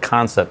it. The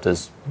concept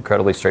is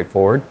incredibly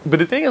straightforward. But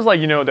the thing is,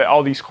 that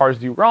all these cards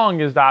do wrong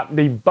is that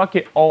they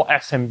bucket all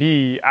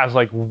SMB as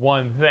like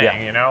one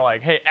thing,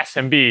 like, hey,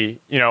 SMB,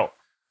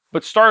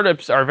 but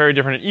startups are very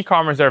different than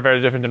e-commerce. They're very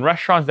different than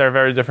restaurants. They're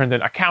very different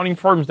than accounting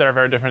firms. They're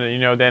very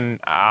different than,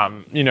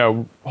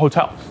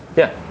 hotels.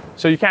 Yeah.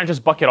 So you can't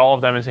just bucket all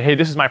of them and say, hey,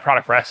 this is my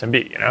product for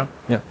SMB,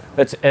 Yeah.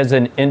 That's, as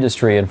an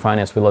industry in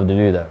finance, we love to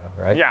do that,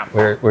 right? Yeah.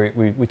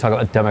 We talk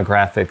about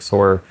demographics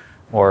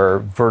or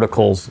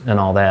verticals and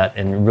all that,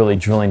 and really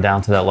drilling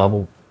down to that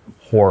level,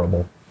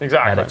 horrible.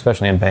 Exactly.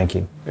 Especially in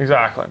banking.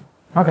 Exactly.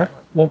 Okay.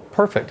 Well,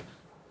 perfect.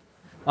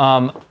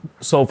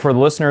 So for the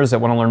listeners that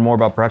want to learn more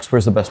about Brex,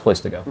 where's the best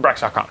place to go?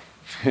 Brex.com.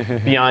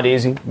 Beyond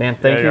easy. Man,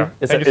 thank you.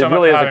 Thank you so it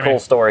really much is a cool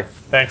story.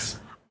 Thanks.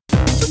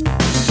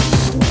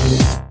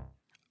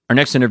 Our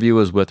next interview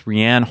is with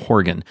Rhiannon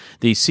Horgan,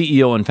 the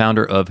CEO and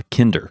founder of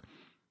Kinder.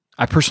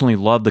 I personally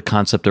love the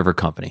concept of her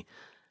company,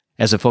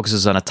 as it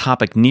focuses on a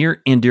topic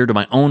near and dear to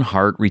my own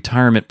heart,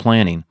 retirement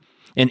planning.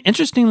 And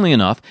interestingly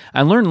enough,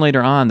 I learned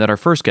later on that our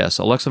first guest,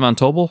 Alexa Von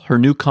Tobel, her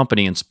new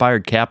company,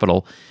 Inspired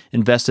Capital,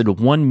 invested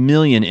 $1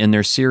 million in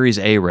their Series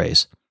A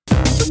raise.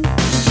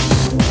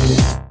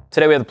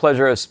 Today we have the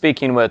pleasure of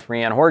speaking with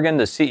Rhiannon Horgan,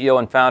 the CEO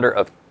and founder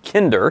of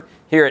Kinder,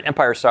 here at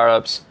Empire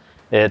Startups.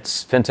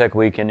 It's FinTech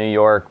Week in New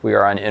York. We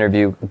are on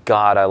interview.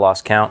 God, I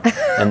lost count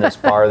in this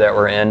bar that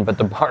we're in, but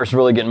the bar is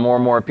really getting more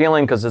and more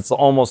appealing because it's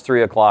almost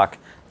 3 o'clock,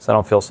 so I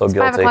don't feel so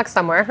guilty. 5 o'clock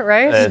somewhere,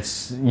 right?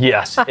 It's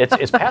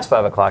past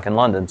 5 o'clock in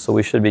London, so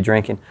we should be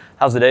drinking.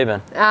 How's the day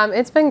been?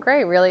 It's been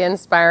great, really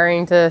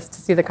inspiring to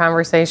see the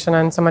conversation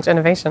and so much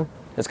innovation.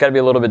 It's got to be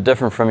a little bit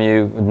different from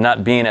you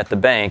not being at the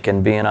bank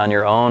and being on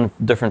your own.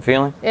 Different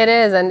feeling? It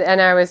is, and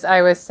I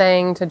was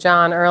saying to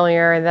John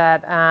earlier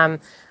that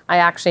I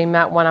actually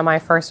met one of my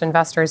first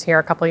investors here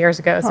a couple years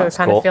ago, so it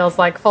kind of feels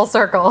like full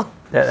circle.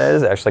 Yeah, that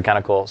is actually kind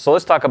of cool. So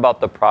let's talk about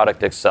the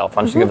product itself.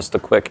 Why don't you give us the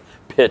quick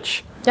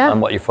pitch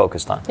on what you're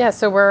focused on? Yeah,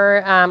 so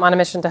we're on a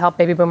mission to help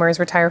baby boomers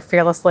retire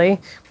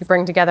fearlessly. We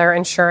bring together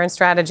insurance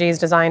strategies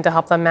designed to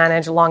help them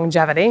manage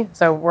longevity,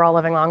 so we're all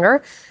living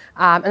longer.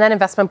 And then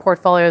investment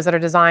portfolios that are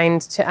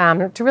designed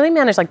to really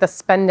manage like the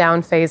spend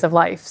down phase of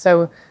life.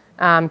 So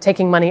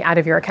taking money out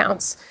of your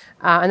accounts.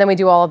 And then we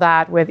do all of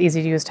that with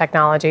easy to use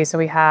technology. So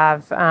we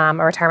have a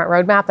retirement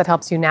roadmap that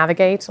helps you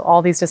navigate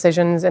all these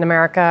decisions in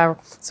America,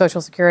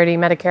 Social Security,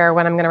 Medicare,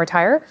 when I'm going to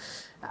retire.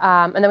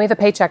 And then we have a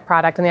paycheck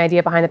product. And the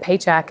idea behind the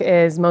paycheck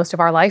is most of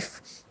our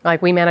life,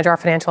 like we manage our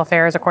financial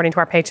affairs according to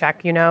our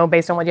paycheck,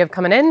 based on what you have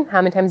coming in,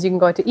 how many times you can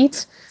go out to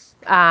eat.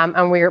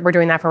 And we're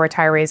doing that for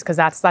retirees because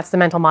that's the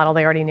mental model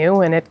they already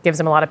knew, and it gives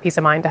them a lot of peace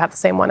of mind to have the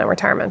same one in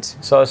retirement.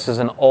 So this is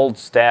an old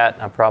stat.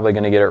 I'm probably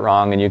going to get it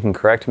wrong, and you can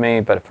correct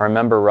me. But if I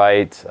remember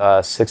right,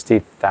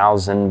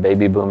 60,000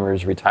 baby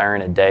boomers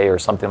retiring a day or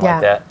something like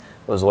that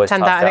was always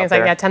tossed out there. I think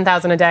it's like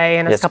 10,000 a day,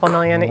 and it's a couple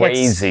million.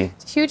 Crazy.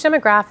 It's a huge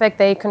demographic.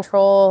 They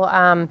control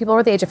people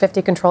over the age of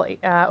 50 control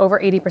over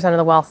 80% of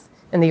the wealth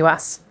in the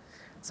U.S.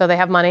 So they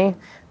have money.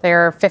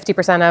 They're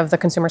 50% of the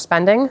consumer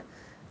spending.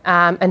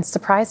 And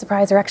surprise,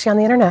 surprise, they're actually on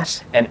the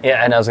internet. And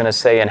I was going to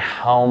say, and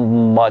how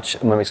much,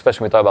 especially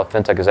when we talk about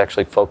fintech, is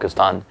actually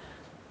focused on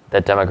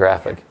that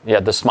demographic.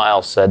 Yeah, the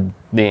smile said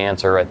the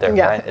answer right there.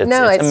 Yeah. Right?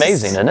 It's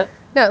amazing, isn't it?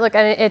 No, look,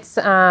 and it's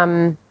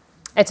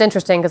It's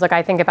interesting because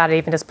I think about it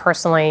even just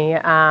personally.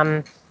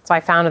 So I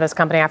founded this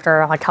company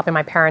after helping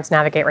my parents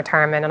navigate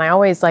retirement, and I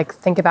always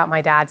think about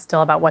my dad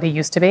still about what he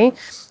used to be.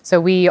 So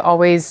we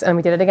always, and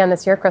we did it again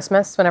this year,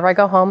 Christmas. Whenever I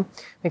go home,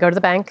 we go to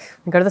the bank,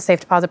 we go to the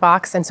safe deposit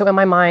box, and so in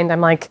my mind,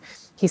 I'm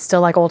he's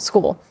still old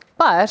school,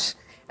 but.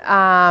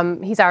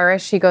 He's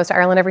Irish. He goes to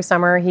Ireland every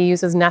summer. He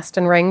uses Nest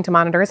and Ring to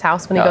monitor his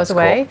house when he goes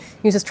away. Cool.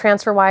 He uses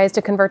TransferWise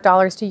to convert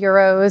dollars to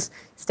euros.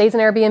 Stays in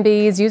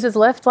Airbnbs. Uses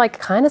Lyft.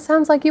 Kind of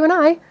sounds like you and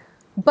I,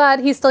 but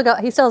he still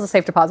has a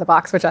safe deposit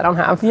box, which I don't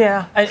have.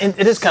 Yeah, and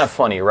it is kind of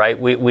funny, right?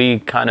 We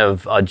kind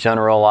of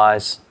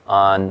generalize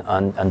on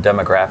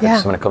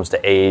demographics when it comes to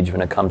age,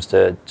 when it comes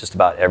to just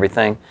about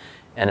everything,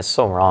 and it's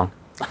so wrong.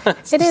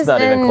 It's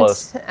not even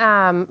close.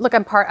 Look,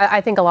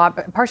 I think a lot,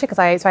 but partially because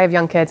I have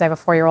young kids. I have a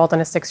 4-year-old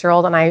and a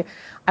 6-year-old, and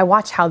I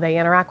watch how they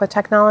interact with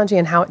technology,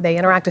 and how they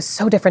interact is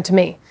so different to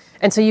me.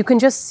 And so you can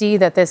just see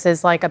that this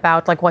is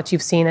about what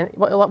you've seen and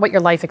what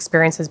your life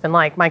experience has been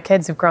like. My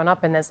kids have grown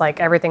up in this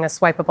everything is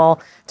swipeable,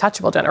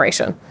 touchable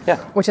generation,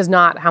 which is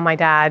not how my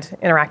dad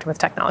interacted with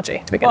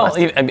technology to begin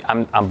with.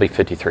 I'll be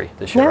 53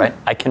 this year, right?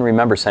 I can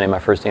remember sending my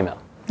first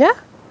email. Yeah,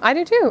 I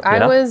do too.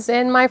 I was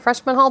in my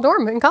freshman hall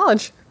dorm in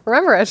college.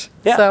 Remember it.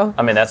 Yeah. So.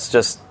 That's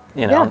just,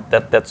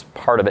 that's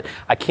part of it.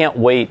 I can't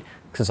wait,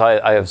 because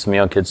I have some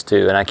young kids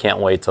too, and I can't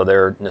wait till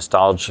they're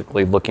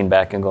nostalgically looking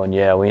back and going,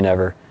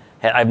 I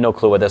have no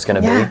clue what that's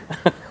going to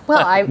be.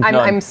 Well,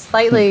 I'm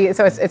slightly,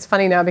 so it's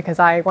funny now because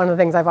one of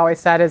the things I've always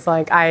said is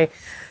I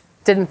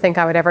didn't think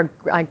I would ever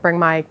bring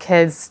my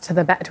kids to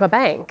a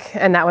bank,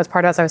 and that was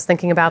part of as I was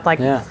thinking about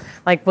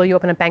will you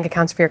open up bank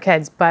accounts for your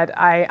kids? But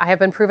I have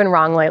been proven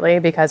wrong lately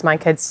because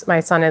my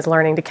son is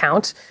learning to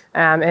count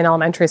in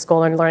elementary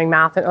school and learning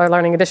math or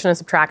learning addition and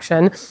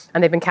subtraction,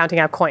 and they've been counting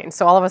out coins.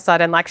 So all of a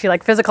sudden,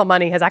 physical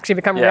money has actually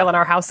become real in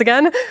our house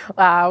again.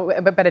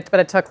 But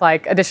it took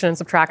addition and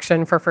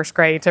subtraction for first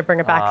grade to bring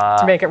it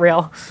back to make it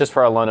real. Just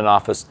for our London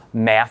office,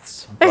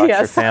 maths brought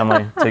your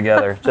family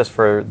together. Just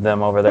for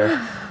them over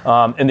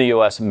there. In the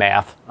U.S.,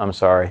 math. I'm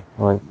sorry,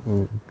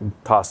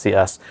 toss the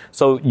S.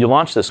 So you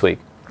launched this week.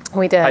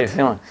 We did. How are you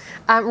feeling?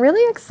 I'm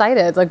really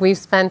excited. We've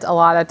spent a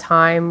lot of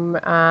time.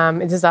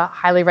 It is a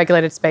highly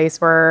regulated space.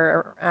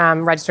 We're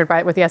registered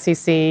with the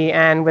SEC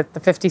and with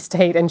the 50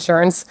 state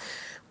insurance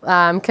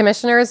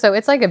commissioners. So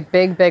it's a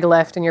big, big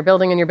lift, and you're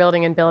building and you're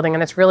building and building,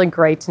 and it's really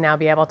great to now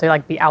be able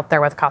to be out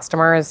there with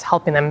customers,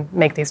 helping them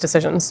make these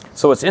decisions.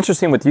 So what's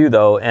interesting with you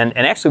though, and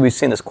actually we've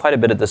seen this quite a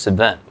bit at this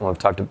event when we've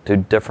talked to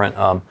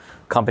different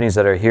companies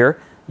that are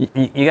here.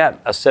 You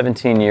got a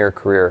 17-year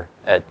career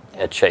at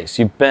Chase.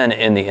 You've been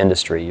in the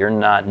industry. You're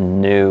not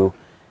new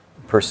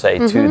per se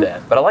to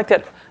that. But I like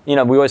that, we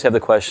always have the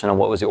question of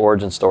what was the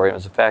origin story. It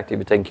was the fact that you've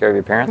been taking care of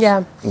your parents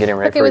and getting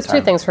ready for retirement. It was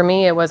two things. For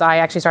me, I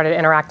actually started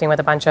interacting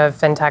with a bunch of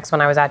fintechs when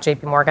I was at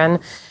JP Morgan.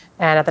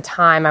 And at the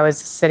time, I was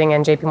sitting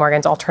in JP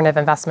Morgan's alternative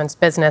investments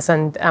business,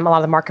 and a lot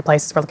of the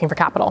marketplaces were looking for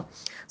capital.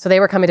 So they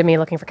were coming to me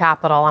looking for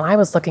capital, and I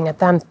was looking at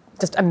them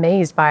just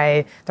amazed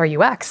by their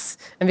UX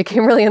and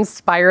became really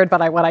inspired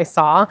by what I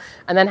saw,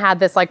 and then had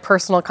this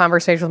personal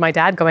conversation with my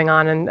dad going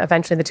on, and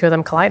eventually the two of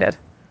them collided.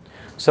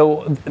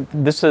 So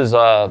this is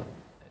an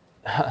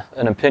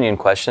opinion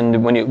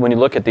question. When you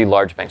look at the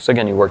large banks, so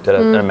again, you worked at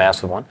a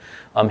massive one.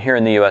 Here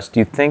in the U.S., do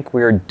you think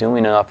we're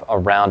doing enough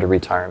around a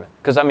retirement?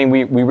 Because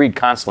we read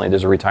constantly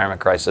there's a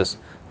retirement crisis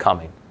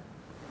coming.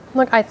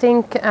 Look, I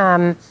think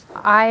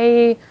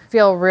I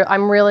feel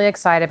I'm really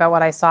excited about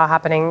what I saw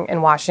happening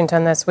in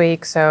Washington this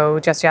week. So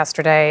just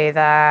yesterday,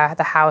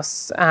 the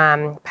House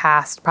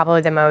passed probably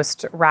the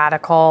most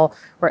radical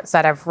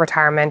set of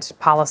retirement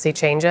policy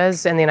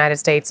changes in the United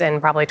States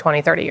in probably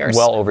 20, 30 years.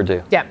 Well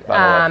overdue.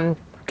 Yeah.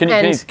 Can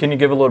you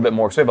give a little bit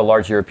more? Because we have a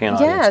large European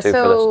audience too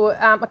for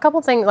this. A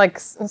couple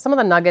things, some of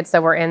the nuggets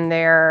that were in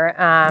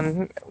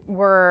there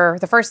were,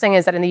 the first thing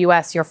is that in the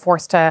U.S. you're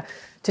forced to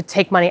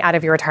take money out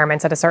of your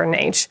retirements at a certain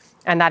age.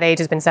 And that age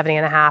has been 70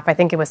 and a half. I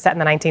think it was set in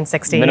the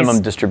 1960s.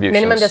 Minimum distributions.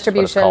 Minimum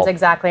distributions,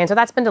 exactly. And so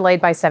that's been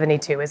delayed by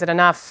 72. Is it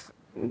enough?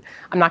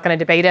 I'm not going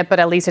to debate it, but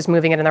at least it's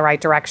moving it in the right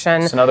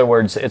direction. So in other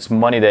words, it's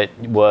money that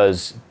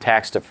was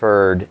tax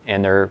deferred,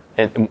 and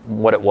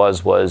what it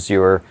was you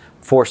were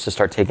forced to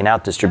start taking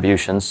out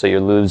distributions, so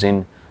you're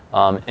losing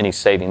any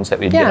savings that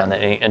we'd get on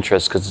any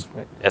interest, because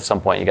at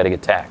some point you got to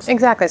get taxed.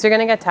 Exactly. So you're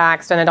going to get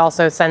taxed, and it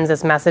also sends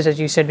this message that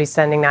you should be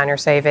sending down your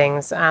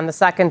savings. The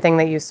second thing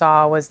that you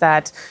saw was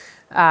that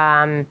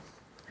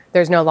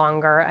there's no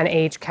longer an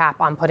age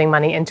cap on putting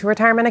money into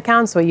retirement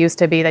accounts. So it used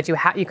to be that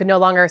you could no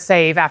longer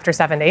save after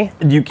 70.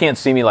 You can't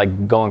see me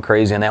going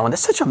crazy on that one.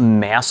 That's such a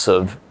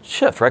massive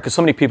shift, right? Because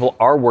so many people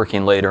are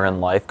working later in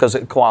life because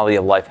the quality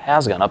of life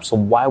has gone up. So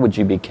why would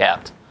you be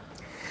capped?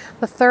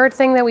 The third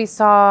thing that we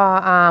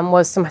saw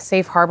was some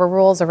safe harbor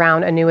rules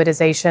around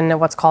annuitization of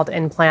what's called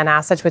in-plan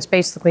assets, which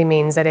basically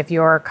means that if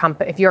your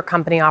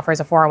company offers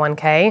a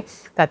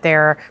 401k, that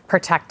they're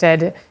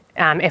protected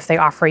if they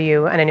offer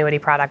you an annuity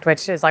product,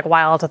 which is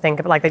wild to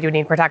think that you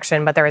need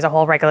protection, but there is a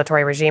whole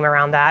regulatory regime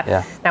around that.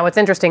 Yeah. Now, what's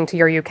interesting to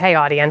your UK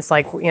audience,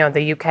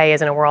 the UK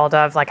is in a world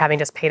of having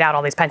just paid out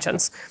all these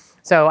pensions.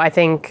 So I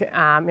think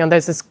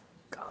there's this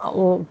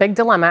big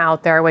dilemma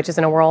out there, which is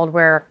in a world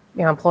where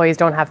employees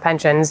don't have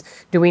pensions,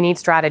 do we need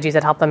strategies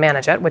that help them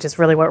manage it, which is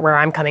really where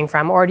I'm coming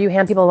from, or do you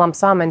hand people a lump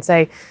sum and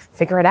say,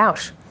 figure it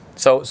out?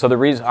 So the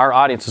reason our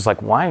audience is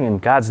like, why in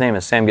God's name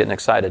is Sam getting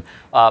excited?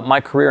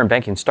 My career in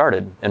banking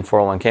started in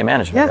 401k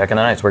management back in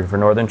the 90s, working for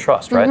Northern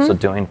Trust, right? So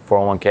doing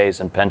 401ks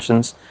and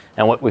pensions.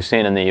 And what we've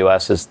seen in the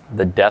U.S. is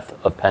the death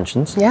of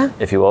pensions,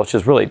 if you will, which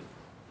is really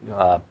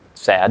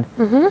sad,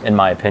 in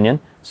my opinion.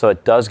 So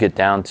it does get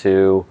down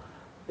to,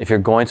 if you're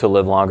going to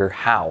live longer,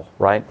 how,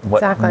 right?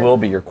 What will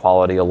be your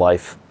quality of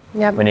life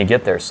when you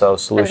get there? So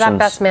solutions. Is that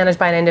best managed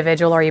by an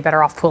individual, or are you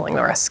better off pooling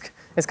the risk?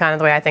 Is kind of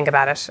the way I think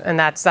about it. And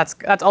that's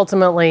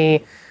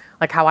ultimately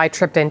like how I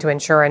tripped into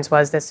insurance,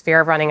 was this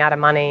fear of running out of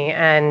money.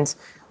 And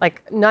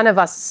like none of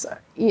us,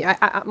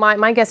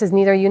 my guess is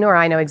neither you nor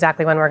I know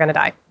exactly when we're going to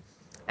die.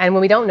 And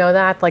when we don't know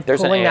that, like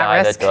there's pooling an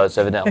AI that risk. that does,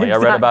 evidently. I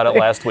read about it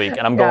last week,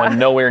 and I'm going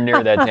nowhere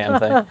near that damn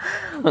thing.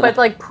 But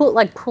like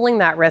pooling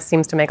that risk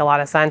seems to make a lot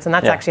of sense. And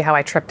that's actually how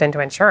I tripped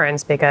into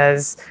insurance,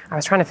 because I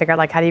was trying to figure out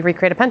like, how do you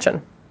recreate a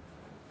pension?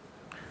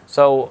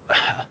 So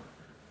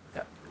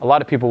a lot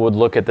of people would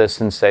look at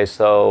this and say,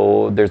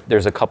 so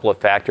there's a couple of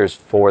factors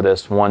for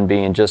this. One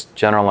being just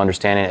general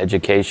understanding,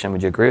 education.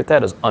 Would you agree with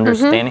that? As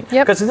understanding?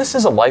 Because this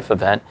is a life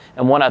event,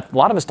 and one a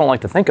lot of us don't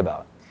like to think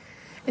about.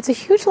 It's a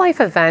huge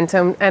life event,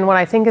 and what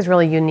I think is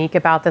really unique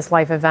about this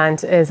life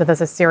event is that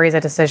there's a series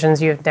of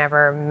decisions you've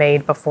never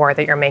made before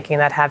that you're making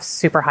that have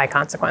super high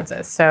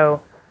consequences.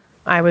 So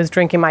I was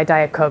drinking my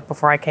Diet Coke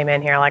before I came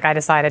in here. Like, I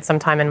decided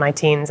sometime in my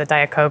teens that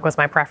Diet Coke was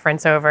my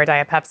preference over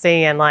Diet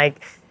Pepsi, and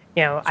like,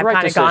 I've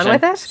kind of gone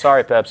with it.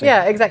 Sorry, Pepsi.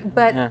 Yeah, exactly.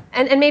 But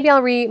and maybe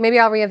I'll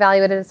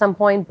reevaluate it at some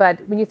point.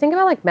 But when you think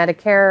about like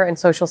Medicare and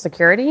Social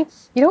Security,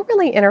 you don't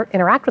really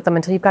interact with them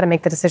until you've got to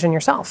make the decision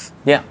yourself.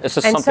 Yeah, it's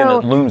just something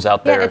that looms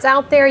out there. Yeah, it's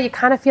out there. You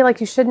kind of feel like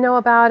you should know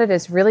about it.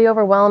 It's really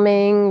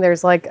overwhelming.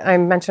 There's like I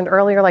mentioned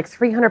earlier, like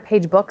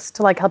 300-page books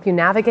to like help you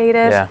navigate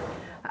it. Yeah.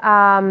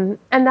 And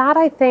that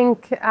I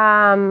think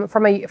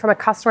from a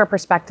customer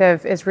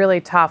perspective is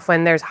really tough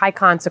when there's high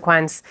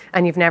consequence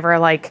and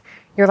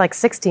you're like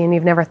 60 and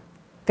you've never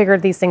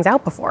figured these things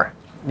out before.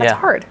 That's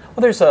hard.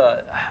 Well,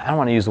 I don't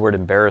want to use the word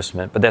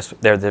embarrassment, but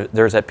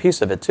there's that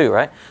piece of it too,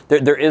 right?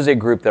 There is a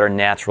group that are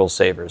natural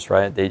savers,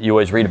 right? You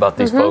always read about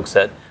these folks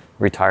that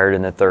retired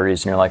in their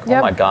 30s, and you're like,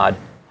 oh my God,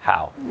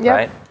 how,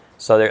 right?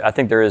 So I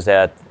think there's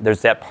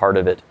that part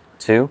of it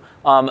too.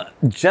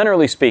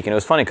 Generally speaking, it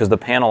was funny because the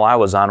panel I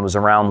was on was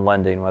around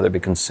lending, whether it be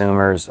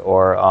consumers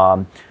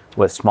or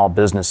with small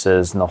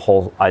businesses, and the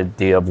whole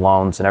idea of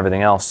loans and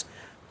everything else.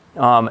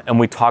 And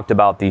we talked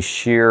about the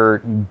sheer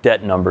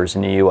debt numbers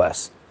in the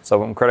U.S. So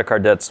when credit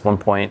card debt's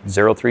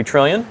 1.03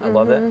 trillion, I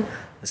love that.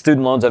 The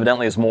student loans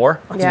evidently is more.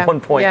 It's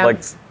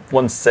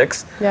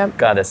 1.16. Yep.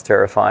 God, that's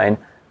terrifying.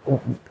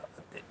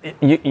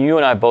 You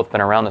and I have both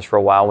been around this for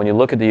a while. When you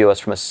look at the U.S.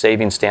 from a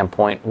saving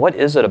standpoint, what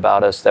is it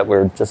about us that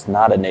we're just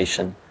not a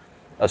nation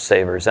of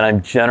savers? And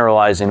I'm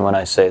generalizing when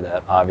I say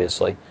that,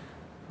 obviously.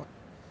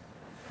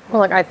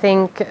 Well, look, I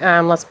think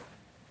let's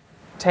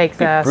take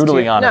the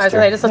brutally honest.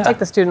 Let's take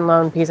the student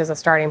loan piece as a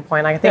starting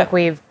point. I think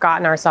we've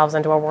gotten ourselves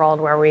into a world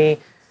where we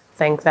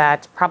think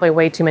that probably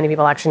way too many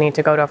people actually need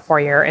to go to a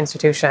 4-year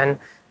institution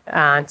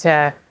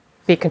to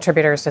be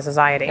contributors to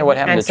society. And what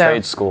happened to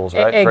trade schools,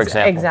 right? For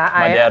example, exactly.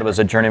 My dad was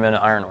a journeyman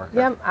ironworker.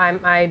 Yep.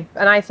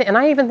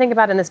 I even think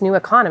about it in this new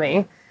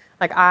economy.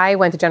 Like when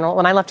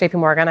I left JP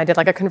Morgan, I did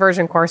like a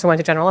conversion course and went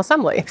to General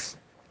Assembly.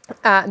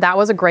 That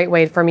was a great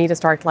way for me to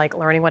start like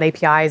learning what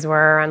APIs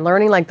were and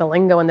learning like the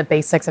lingo and the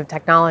basics of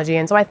technology.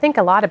 And so I think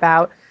a lot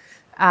about,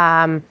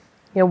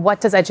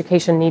 what does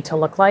education need to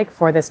look like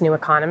for this new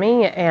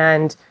economy,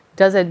 and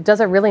does it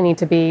really need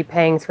to be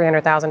paying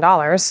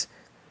 $300,000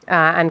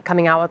 and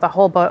coming out with a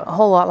whole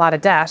lot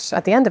of debt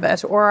at the end of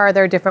it, or are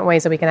there different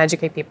ways that we can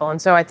educate people? And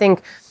so I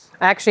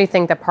actually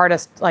think that part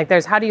of like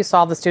there's how do you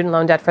solve the student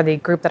loan debt for the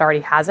group that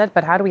already has it,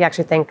 but how do we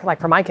actually think like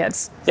for my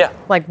kids? Yeah.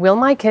 Like, will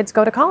my kids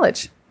go to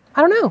college? I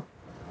don't know.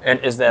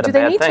 And is that a bad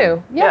thing? Do they need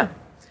to? Yeah.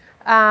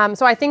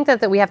 So I think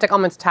that we have to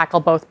almost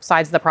tackle both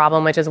sides of the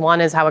problem, which is one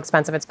is how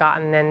expensive it's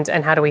gotten,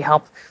 and how do we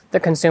help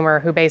the consumer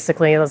who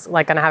basically is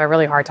like going to have a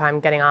really hard time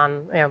getting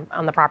on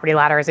the property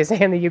ladder, as they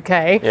say in the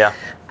UK,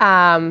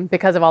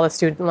 because of all the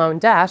student loan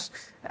debt.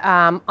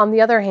 On the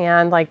other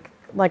hand, like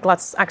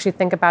let's actually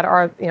think about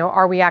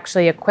are we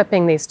actually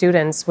equipping these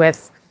students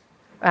with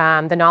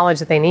the knowledge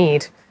that they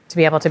need to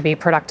be able to be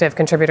productive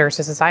contributors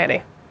to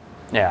society?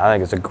 Yeah, I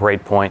think it's a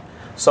great point.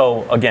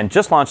 So again,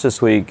 just launched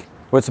this week.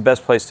 What's the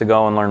best place to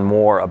go and learn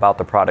more about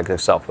the product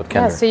itself with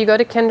Kinder? Yeah, so you go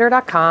to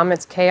kinder.com.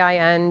 It's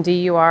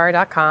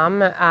kindur.com.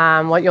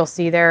 What you'll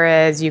see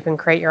there is you can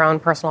create your own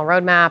personal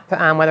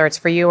roadmap, whether it's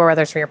for you or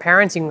whether it's for your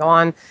parents. You can go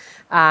on.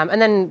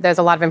 And then there's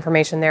a lot of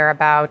information there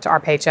about our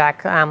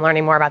paycheck,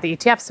 learning more about the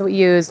ETFs that we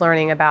use,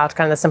 learning about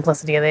kind of the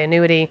simplicity of the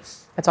annuity.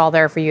 It's all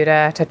there for you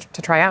to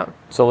try out.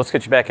 So let's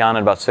get you back on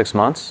in about 6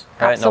 months,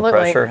 right? Absolutely. No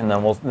pressure, and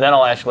then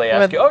I'll actually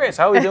ask you. Okay,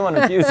 so how are we doing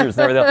with users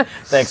and everything?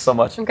 Thanks so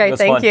much. Okay, It was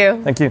thank fun.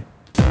 you. Thank you.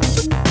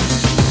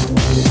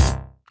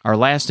 Our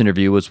last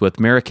interview was with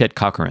Mariket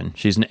Cochran.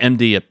 She's an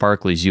MD at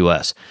Barclays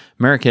US.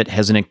 Mariket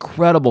has an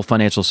incredible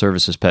financial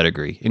services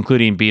pedigree,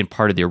 including being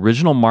part of the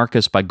original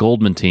Marcus by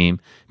Goldman team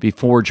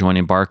before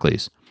joining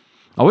Barclays.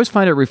 I always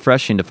find it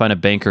refreshing to find a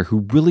banker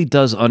who really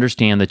does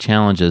understand the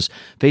challenges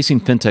facing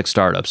fintech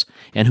startups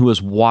and who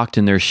has walked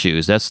in their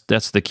shoes.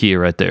 That's the key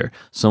right there.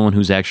 Someone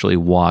who's actually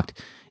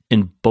walked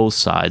in both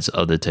sides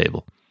of the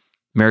table.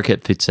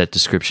 Mariket fits that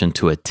description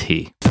to a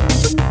T.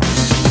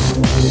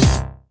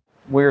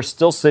 We're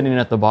still sitting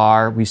at the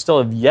bar. We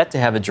still have yet to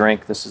have a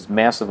drink. This is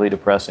massively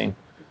depressing.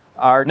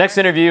 Our next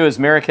interview is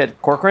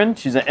Mariket Cochran.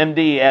 She's an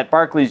MD at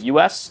Barclays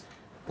US.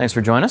 Thanks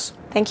for joining us.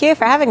 Thank you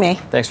for having me.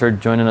 Thanks for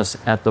joining us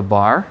at the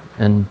bar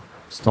and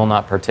still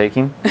not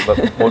partaking,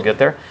 but we'll get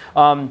there.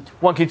 Can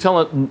you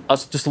tell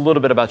us just a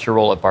little bit about your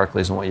role at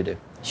Barclays and what you do?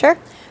 Sure.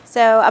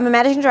 So I'm a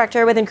managing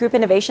director within Group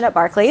Innovation at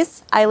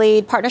Barclays. I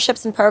lead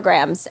partnerships and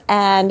programs,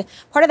 and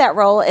part of that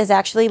role is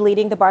actually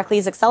leading the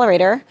Barclays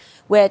Accelerator,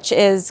 which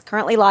is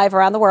currently live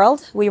around the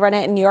world. We run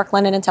it in New York,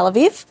 London, and Tel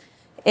Aviv.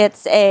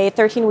 It's a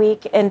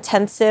 13-week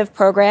intensive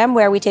program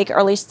where we take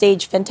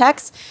early-stage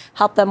fintechs,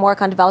 help them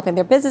work on developing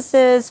their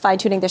businesses,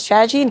 fine-tuning their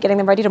strategy, and getting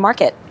them ready to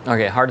market.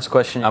 Okay, hardest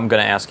question I'm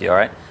going to ask you, all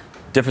right?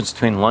 Difference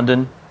between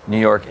London, New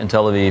York, and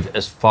Tel Aviv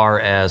as far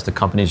as the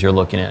companies you're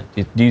looking at.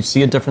 Do you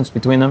see a difference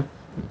between them?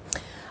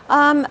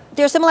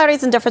 There are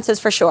similarities and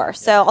differences for sure.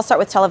 So I'll start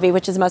with Tel Aviv,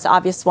 which is the most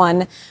obvious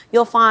one.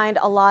 You'll find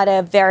a lot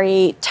of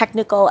very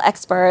technical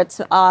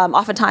experts,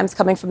 oftentimes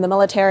coming from the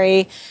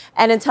military.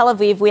 And in Tel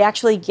Aviv, we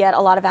actually get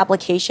a lot of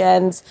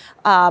applications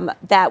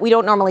that we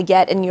don't normally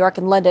get in New York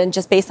and London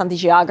just based on the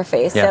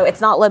geography. Yeah. So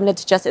it's not limited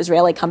to just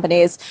Israeli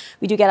companies.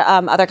 We do get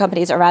other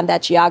companies around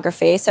that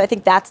geography. So I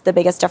think that's the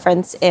biggest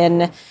difference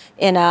in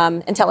Tel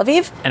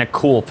Aviv. And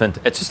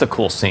it's just a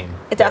cool scene.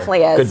 It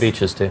definitely is. Good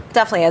beaches too.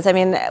 Definitely is. I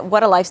mean,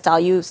 what a lifestyle.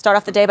 You start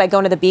off the day by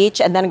going to the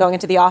beach and then going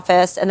into the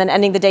office and then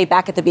ending the day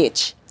back at the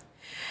beach.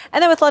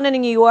 And then with London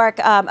and New York,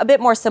 a bit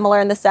more similar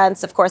in the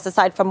sense, of course,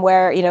 aside from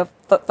where,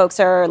 folks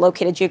are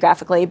located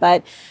geographically,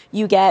 but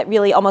you get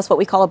really almost what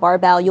we call a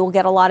barbell. You'll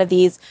get a lot of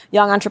these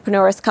young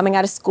entrepreneurs coming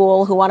out of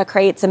school who want to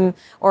create some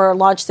or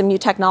launch some new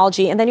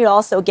technology. And then you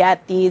also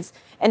get these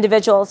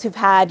individuals who've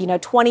had,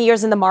 20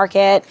 years in the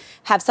market,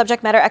 have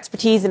subject matter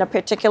expertise in a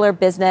particular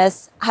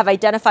business, have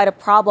identified a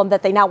problem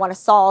that they now want to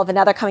solve, and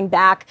now they're coming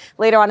back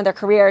later on in their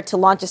career to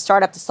launch a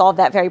startup to solve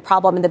that very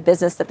problem in the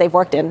business that they've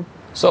worked in.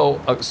 So,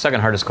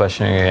 second hardest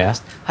question you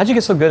asked, how'd you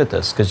get so good at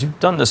this? Because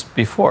you've done this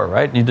before,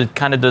 right? You did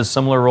a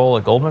similar role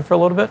at Goldman for a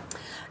little bit?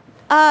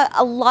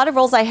 A lot of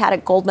roles I had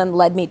at Goldman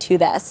led me to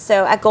this.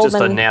 So at Goldman,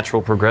 just a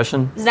natural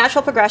progression? It's a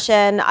natural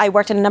progression. I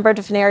worked in a number of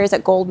different areas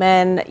at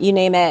Goldman, you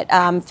name it,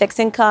 fixed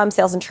income,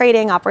 sales and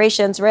trading,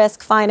 operations,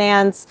 risk,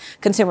 finance,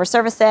 consumer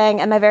servicing,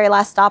 and my very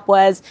last stop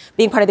was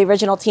being part of the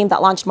original team that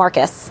launched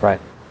Marcus.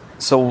 Right.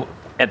 So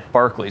at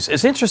Barclays,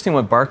 it's interesting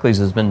what Barclays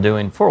has been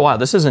doing for a while.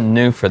 This isn't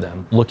new for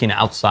them, looking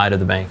outside of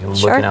the bank and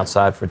looking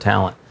outside for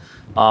talent.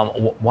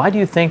 Why do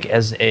you think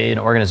as an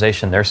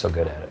organization they're so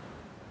good at it?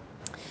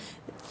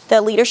 The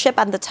leadership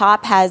at the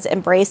top has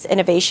embraced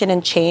innovation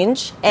and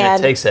change.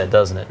 And it takes that,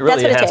 doesn't it?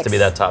 It has to be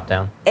that top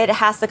down. It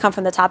has to come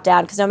from the top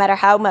down, because no matter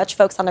how much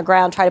folks on the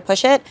ground try to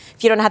push it,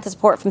 if you don't have the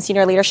support from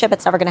senior leadership,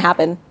 it's never going to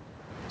happen.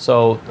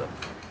 So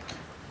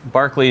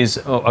Barclays,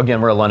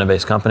 again, we're a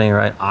London-based company,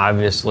 right?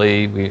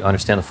 Obviously, we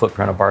understand the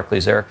footprint of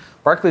Barclays there.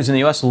 Barclays in the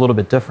U.S. is a little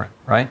bit different,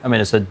 right? I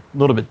mean, it's a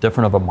little bit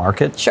different of a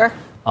market. Sure.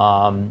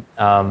 Obviously,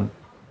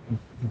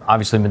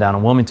 been down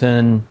in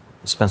Wilmington,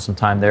 spent some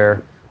time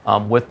there.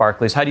 With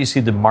Barclays, how do you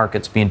see the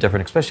markets being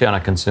different, especially on a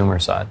consumer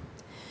side?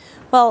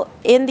 Well,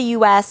 in the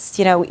U.S.,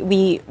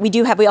 we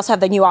also have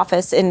the new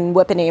office in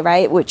Whippany,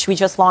 right, which we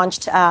just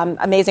launched.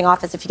 Amazing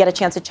office. If you get a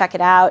chance to check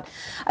it out,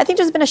 I think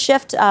there's been a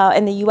shift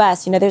in the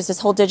U.S. There's this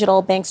whole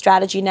digital bank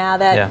strategy now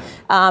that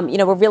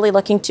we're really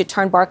looking to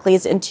turn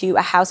Barclays into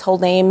a household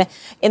name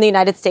in the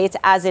United States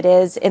as it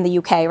is in the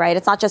U.K. Right?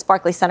 It's not just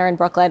Barclays Center in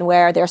Brooklyn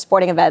where there are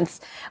sporting events.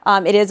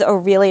 It is a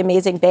really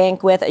amazing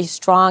bank with a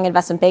strong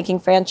investment banking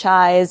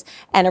franchise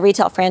and a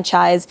retail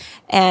franchise.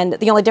 And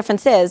the only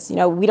difference is,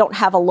 we don't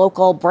have a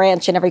local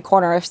branch in every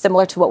corner,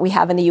 similar to what we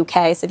have in the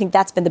UK. So I think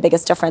that's been the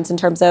biggest difference in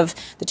terms of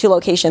the two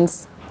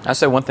locations. I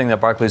say one thing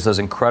that Barclays does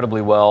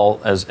incredibly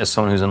well as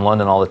someone who's in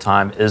London all the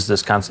time is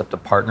this concept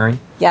of partnering.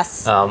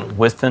 Yes.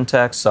 With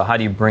fintechs. So how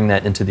do you bring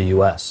that into the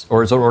US?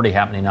 Or is it already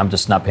happening? I'm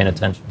just not paying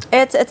attention.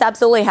 It's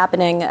absolutely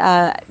happening.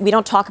 We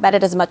don't talk about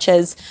it as much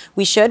as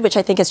we should, which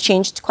I think has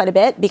changed quite a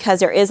bit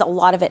because there is a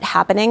lot of it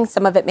happening.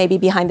 Some of it may be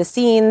behind the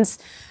scenes.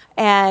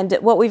 And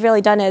what we've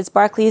really done is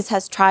Barclays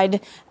has tried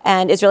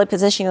and is really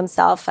positioning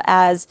themselves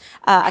as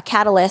a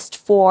catalyst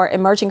for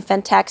emerging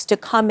fintechs to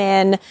come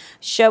in,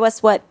 show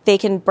us what they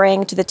can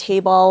bring to the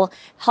table,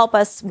 help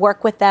us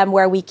work with them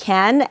where we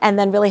can, and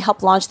then really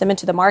help launch them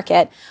into the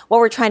market. What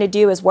we're trying to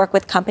do is work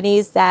with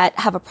companies that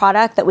have a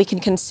product that we can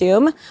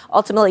consume,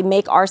 ultimately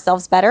make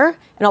ourselves better,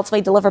 and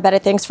ultimately deliver better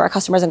things for our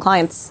customers and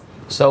clients.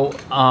 So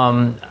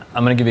I'm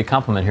going to give you a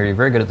compliment here. You're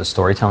very good at the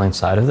storytelling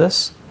side of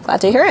this. Glad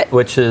to hear it.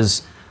 Which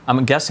is,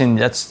 I'm guessing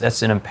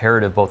that's an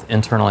imperative both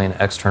internally and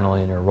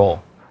externally in your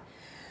role.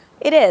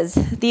 It is.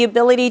 The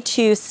ability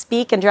to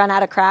speak and drown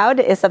out a crowd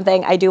is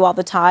something I do all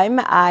the time.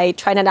 I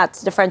try not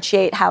to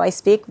differentiate how I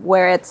speak,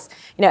 where it's,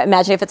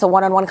 imagine if it's a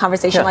one-on-one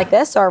conversation like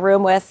this or a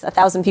room with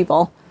 1,000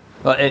 people.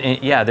 Well,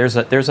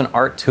 there's an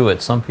art to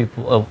it. Some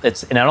people,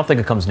 and I don't think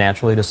it comes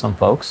naturally to some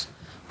folks,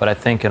 but I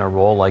think in a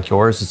role like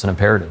yours, it's an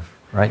imperative,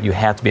 right? You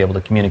have to be able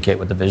to communicate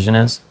what the vision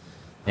is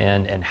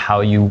and how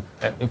you,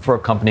 for a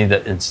company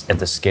that is at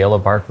the scale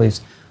of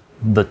Barclays,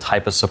 the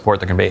type of support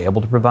they're going to be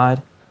able to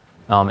provide.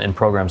 In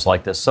programs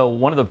like this. So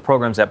one of the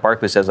programs that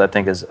Barclays has, I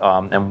think, is,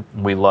 and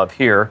we love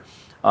here,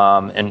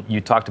 and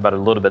you talked about it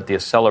a little bit, the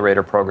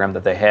accelerator program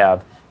that they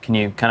have. Can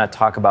you kind of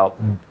talk about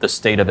the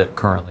state of it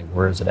currently?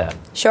 Where is it at?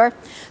 Sure.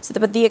 So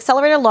the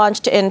accelerator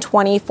launched in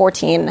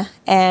 2014,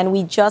 and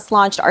we just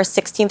launched our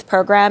 16th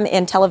program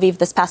in Tel Aviv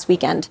this past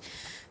weekend.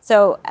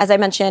 So as I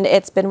mentioned,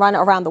 it's been run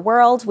around the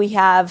world. We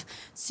have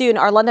soon,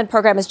 our London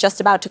program is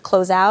just about to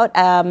close out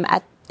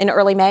in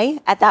early May.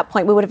 At that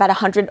point, we would have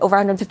had over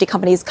 150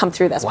 companies come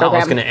through this program. I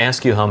was going to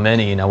ask you how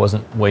many, and I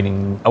wasn't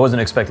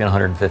expecting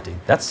 150.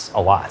 That's a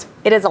lot.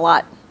 It is a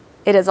lot.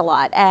 It is a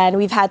lot. And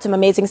we've had some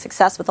amazing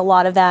success with a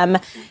lot of them.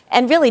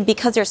 And really,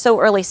 because they're so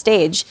early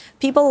stage,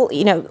 people,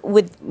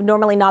 would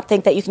normally not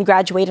think that you can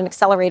graduate an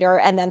accelerator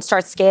and then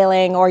start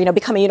scaling or,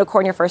 become a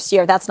unicorn your first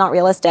year. That's not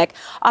realistic.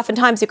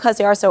 Oftentimes, because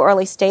they are so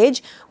early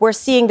stage, we're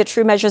seeing the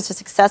true measures of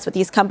success with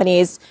these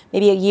companies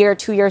maybe a year,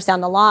 2 years down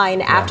the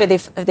line after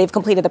they've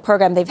completed the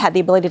program, they've had the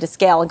ability to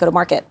scale and go to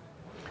market.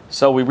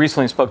 So we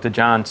recently spoke to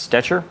John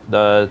Stetcher,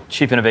 the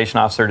Chief Innovation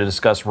Officer, to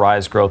discuss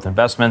Rise Growth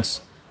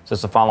Investments. So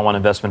it's a follow-on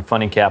investment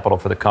funding capital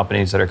for the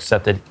companies that are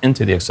accepted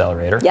into the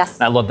accelerator. Yes.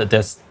 And I love that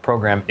this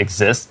program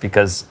exists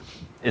because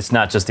it's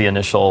not just the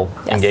initial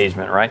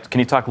engagement, right? Can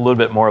you talk a little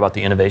bit more about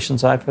the innovation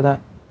side for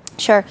that?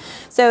 Sure.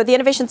 So the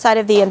innovation side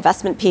of the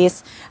investment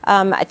piece,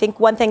 I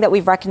think one thing that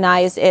we've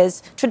recognized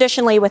is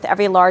traditionally with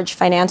every large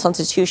financial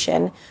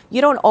institution,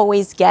 you don't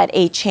always get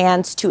a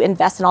chance to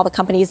invest in all the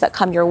companies that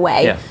come your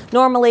way. Yeah.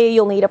 Normally,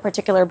 you'll need a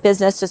particular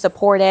business to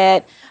support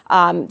it.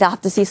 They'll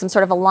have to see some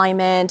sort of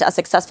alignment, a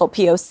successful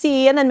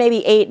POC, and then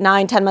maybe 8,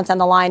 9, 10 months down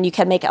the line, you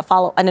can make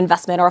an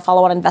investment or a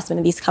follow-on investment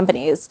in these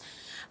companies.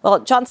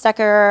 Well, John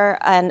Stecker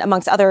and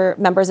amongst other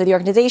members of the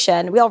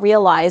organization, we all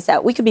realized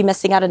that we could be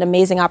missing out on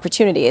amazing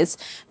opportunities.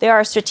 There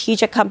are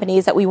strategic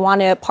companies that we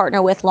want to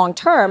partner with long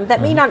term that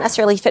may not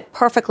necessarily fit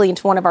perfectly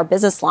into one of our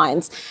business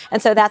lines.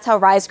 And so that's how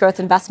Rise Growth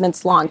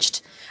Investments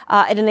launched.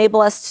 It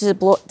enabled us to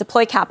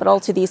deploy capital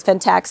to these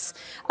fintechs,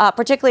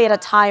 particularly at a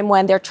time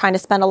when they're trying to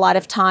spend a lot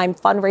of time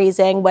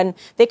fundraising, when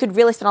they could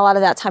really spend a lot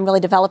of that time really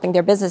developing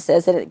their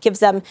businesses. And it gives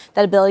them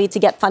that ability to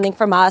get funding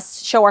from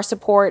us, show our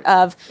support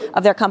of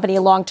their company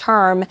long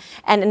term,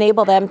 and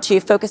enable them to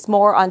focus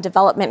more on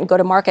development and go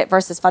to market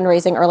versus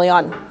fundraising early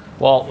on.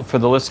 Well, for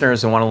the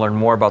listeners who want to learn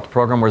more about the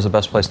program, where's the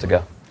best place to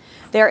go?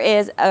 There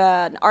is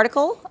an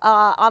article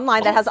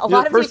online that has a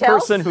lot of details. You're the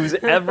first person who's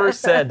ever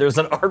said there's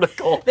an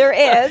article. There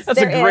is.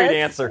 That's a great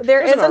answer.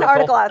 There is an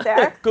article out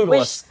there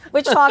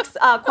which talks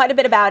quite a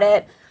bit about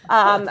it.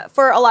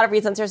 For a lot of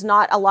reasons, there's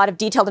not a lot of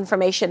detailed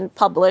information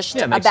published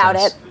about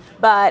it.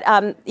 But,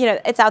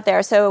 it's out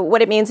there. So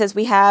what it means is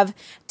we have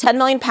 10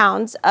 million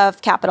pounds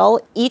of capital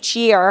each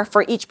year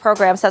for each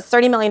program. So that's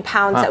 30 million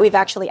pounds that we've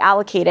actually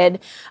allocated.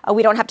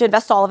 We don't have to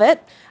invest all of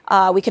it.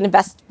 We can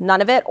invest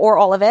none of it or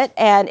all of it.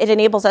 And it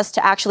enables us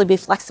to actually be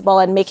flexible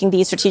in making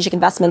these strategic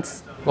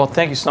investments. Well,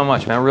 thank you so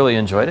much, man. I really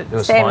enjoyed it. It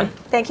was fun.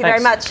 Thank you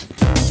very much.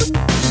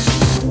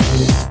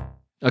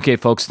 Okay,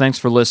 folks, thanks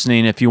for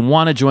listening. If you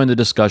want to join the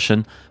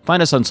discussion,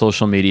 find us on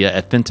social media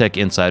at Fintech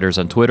Insiders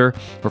on Twitter,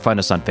 or find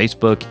us on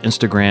Facebook,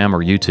 Instagram,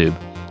 or YouTube.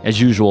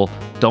 As usual,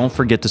 don't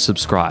forget to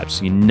subscribe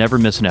so you never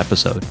miss an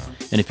episode.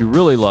 And if you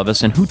really love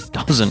us, and who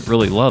doesn't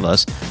really love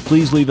us,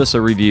 please leave us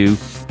a review.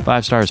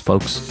 5 stars,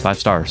 folks. 5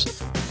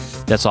 stars.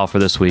 That's all for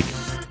this week.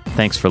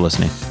 Thanks for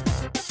listening.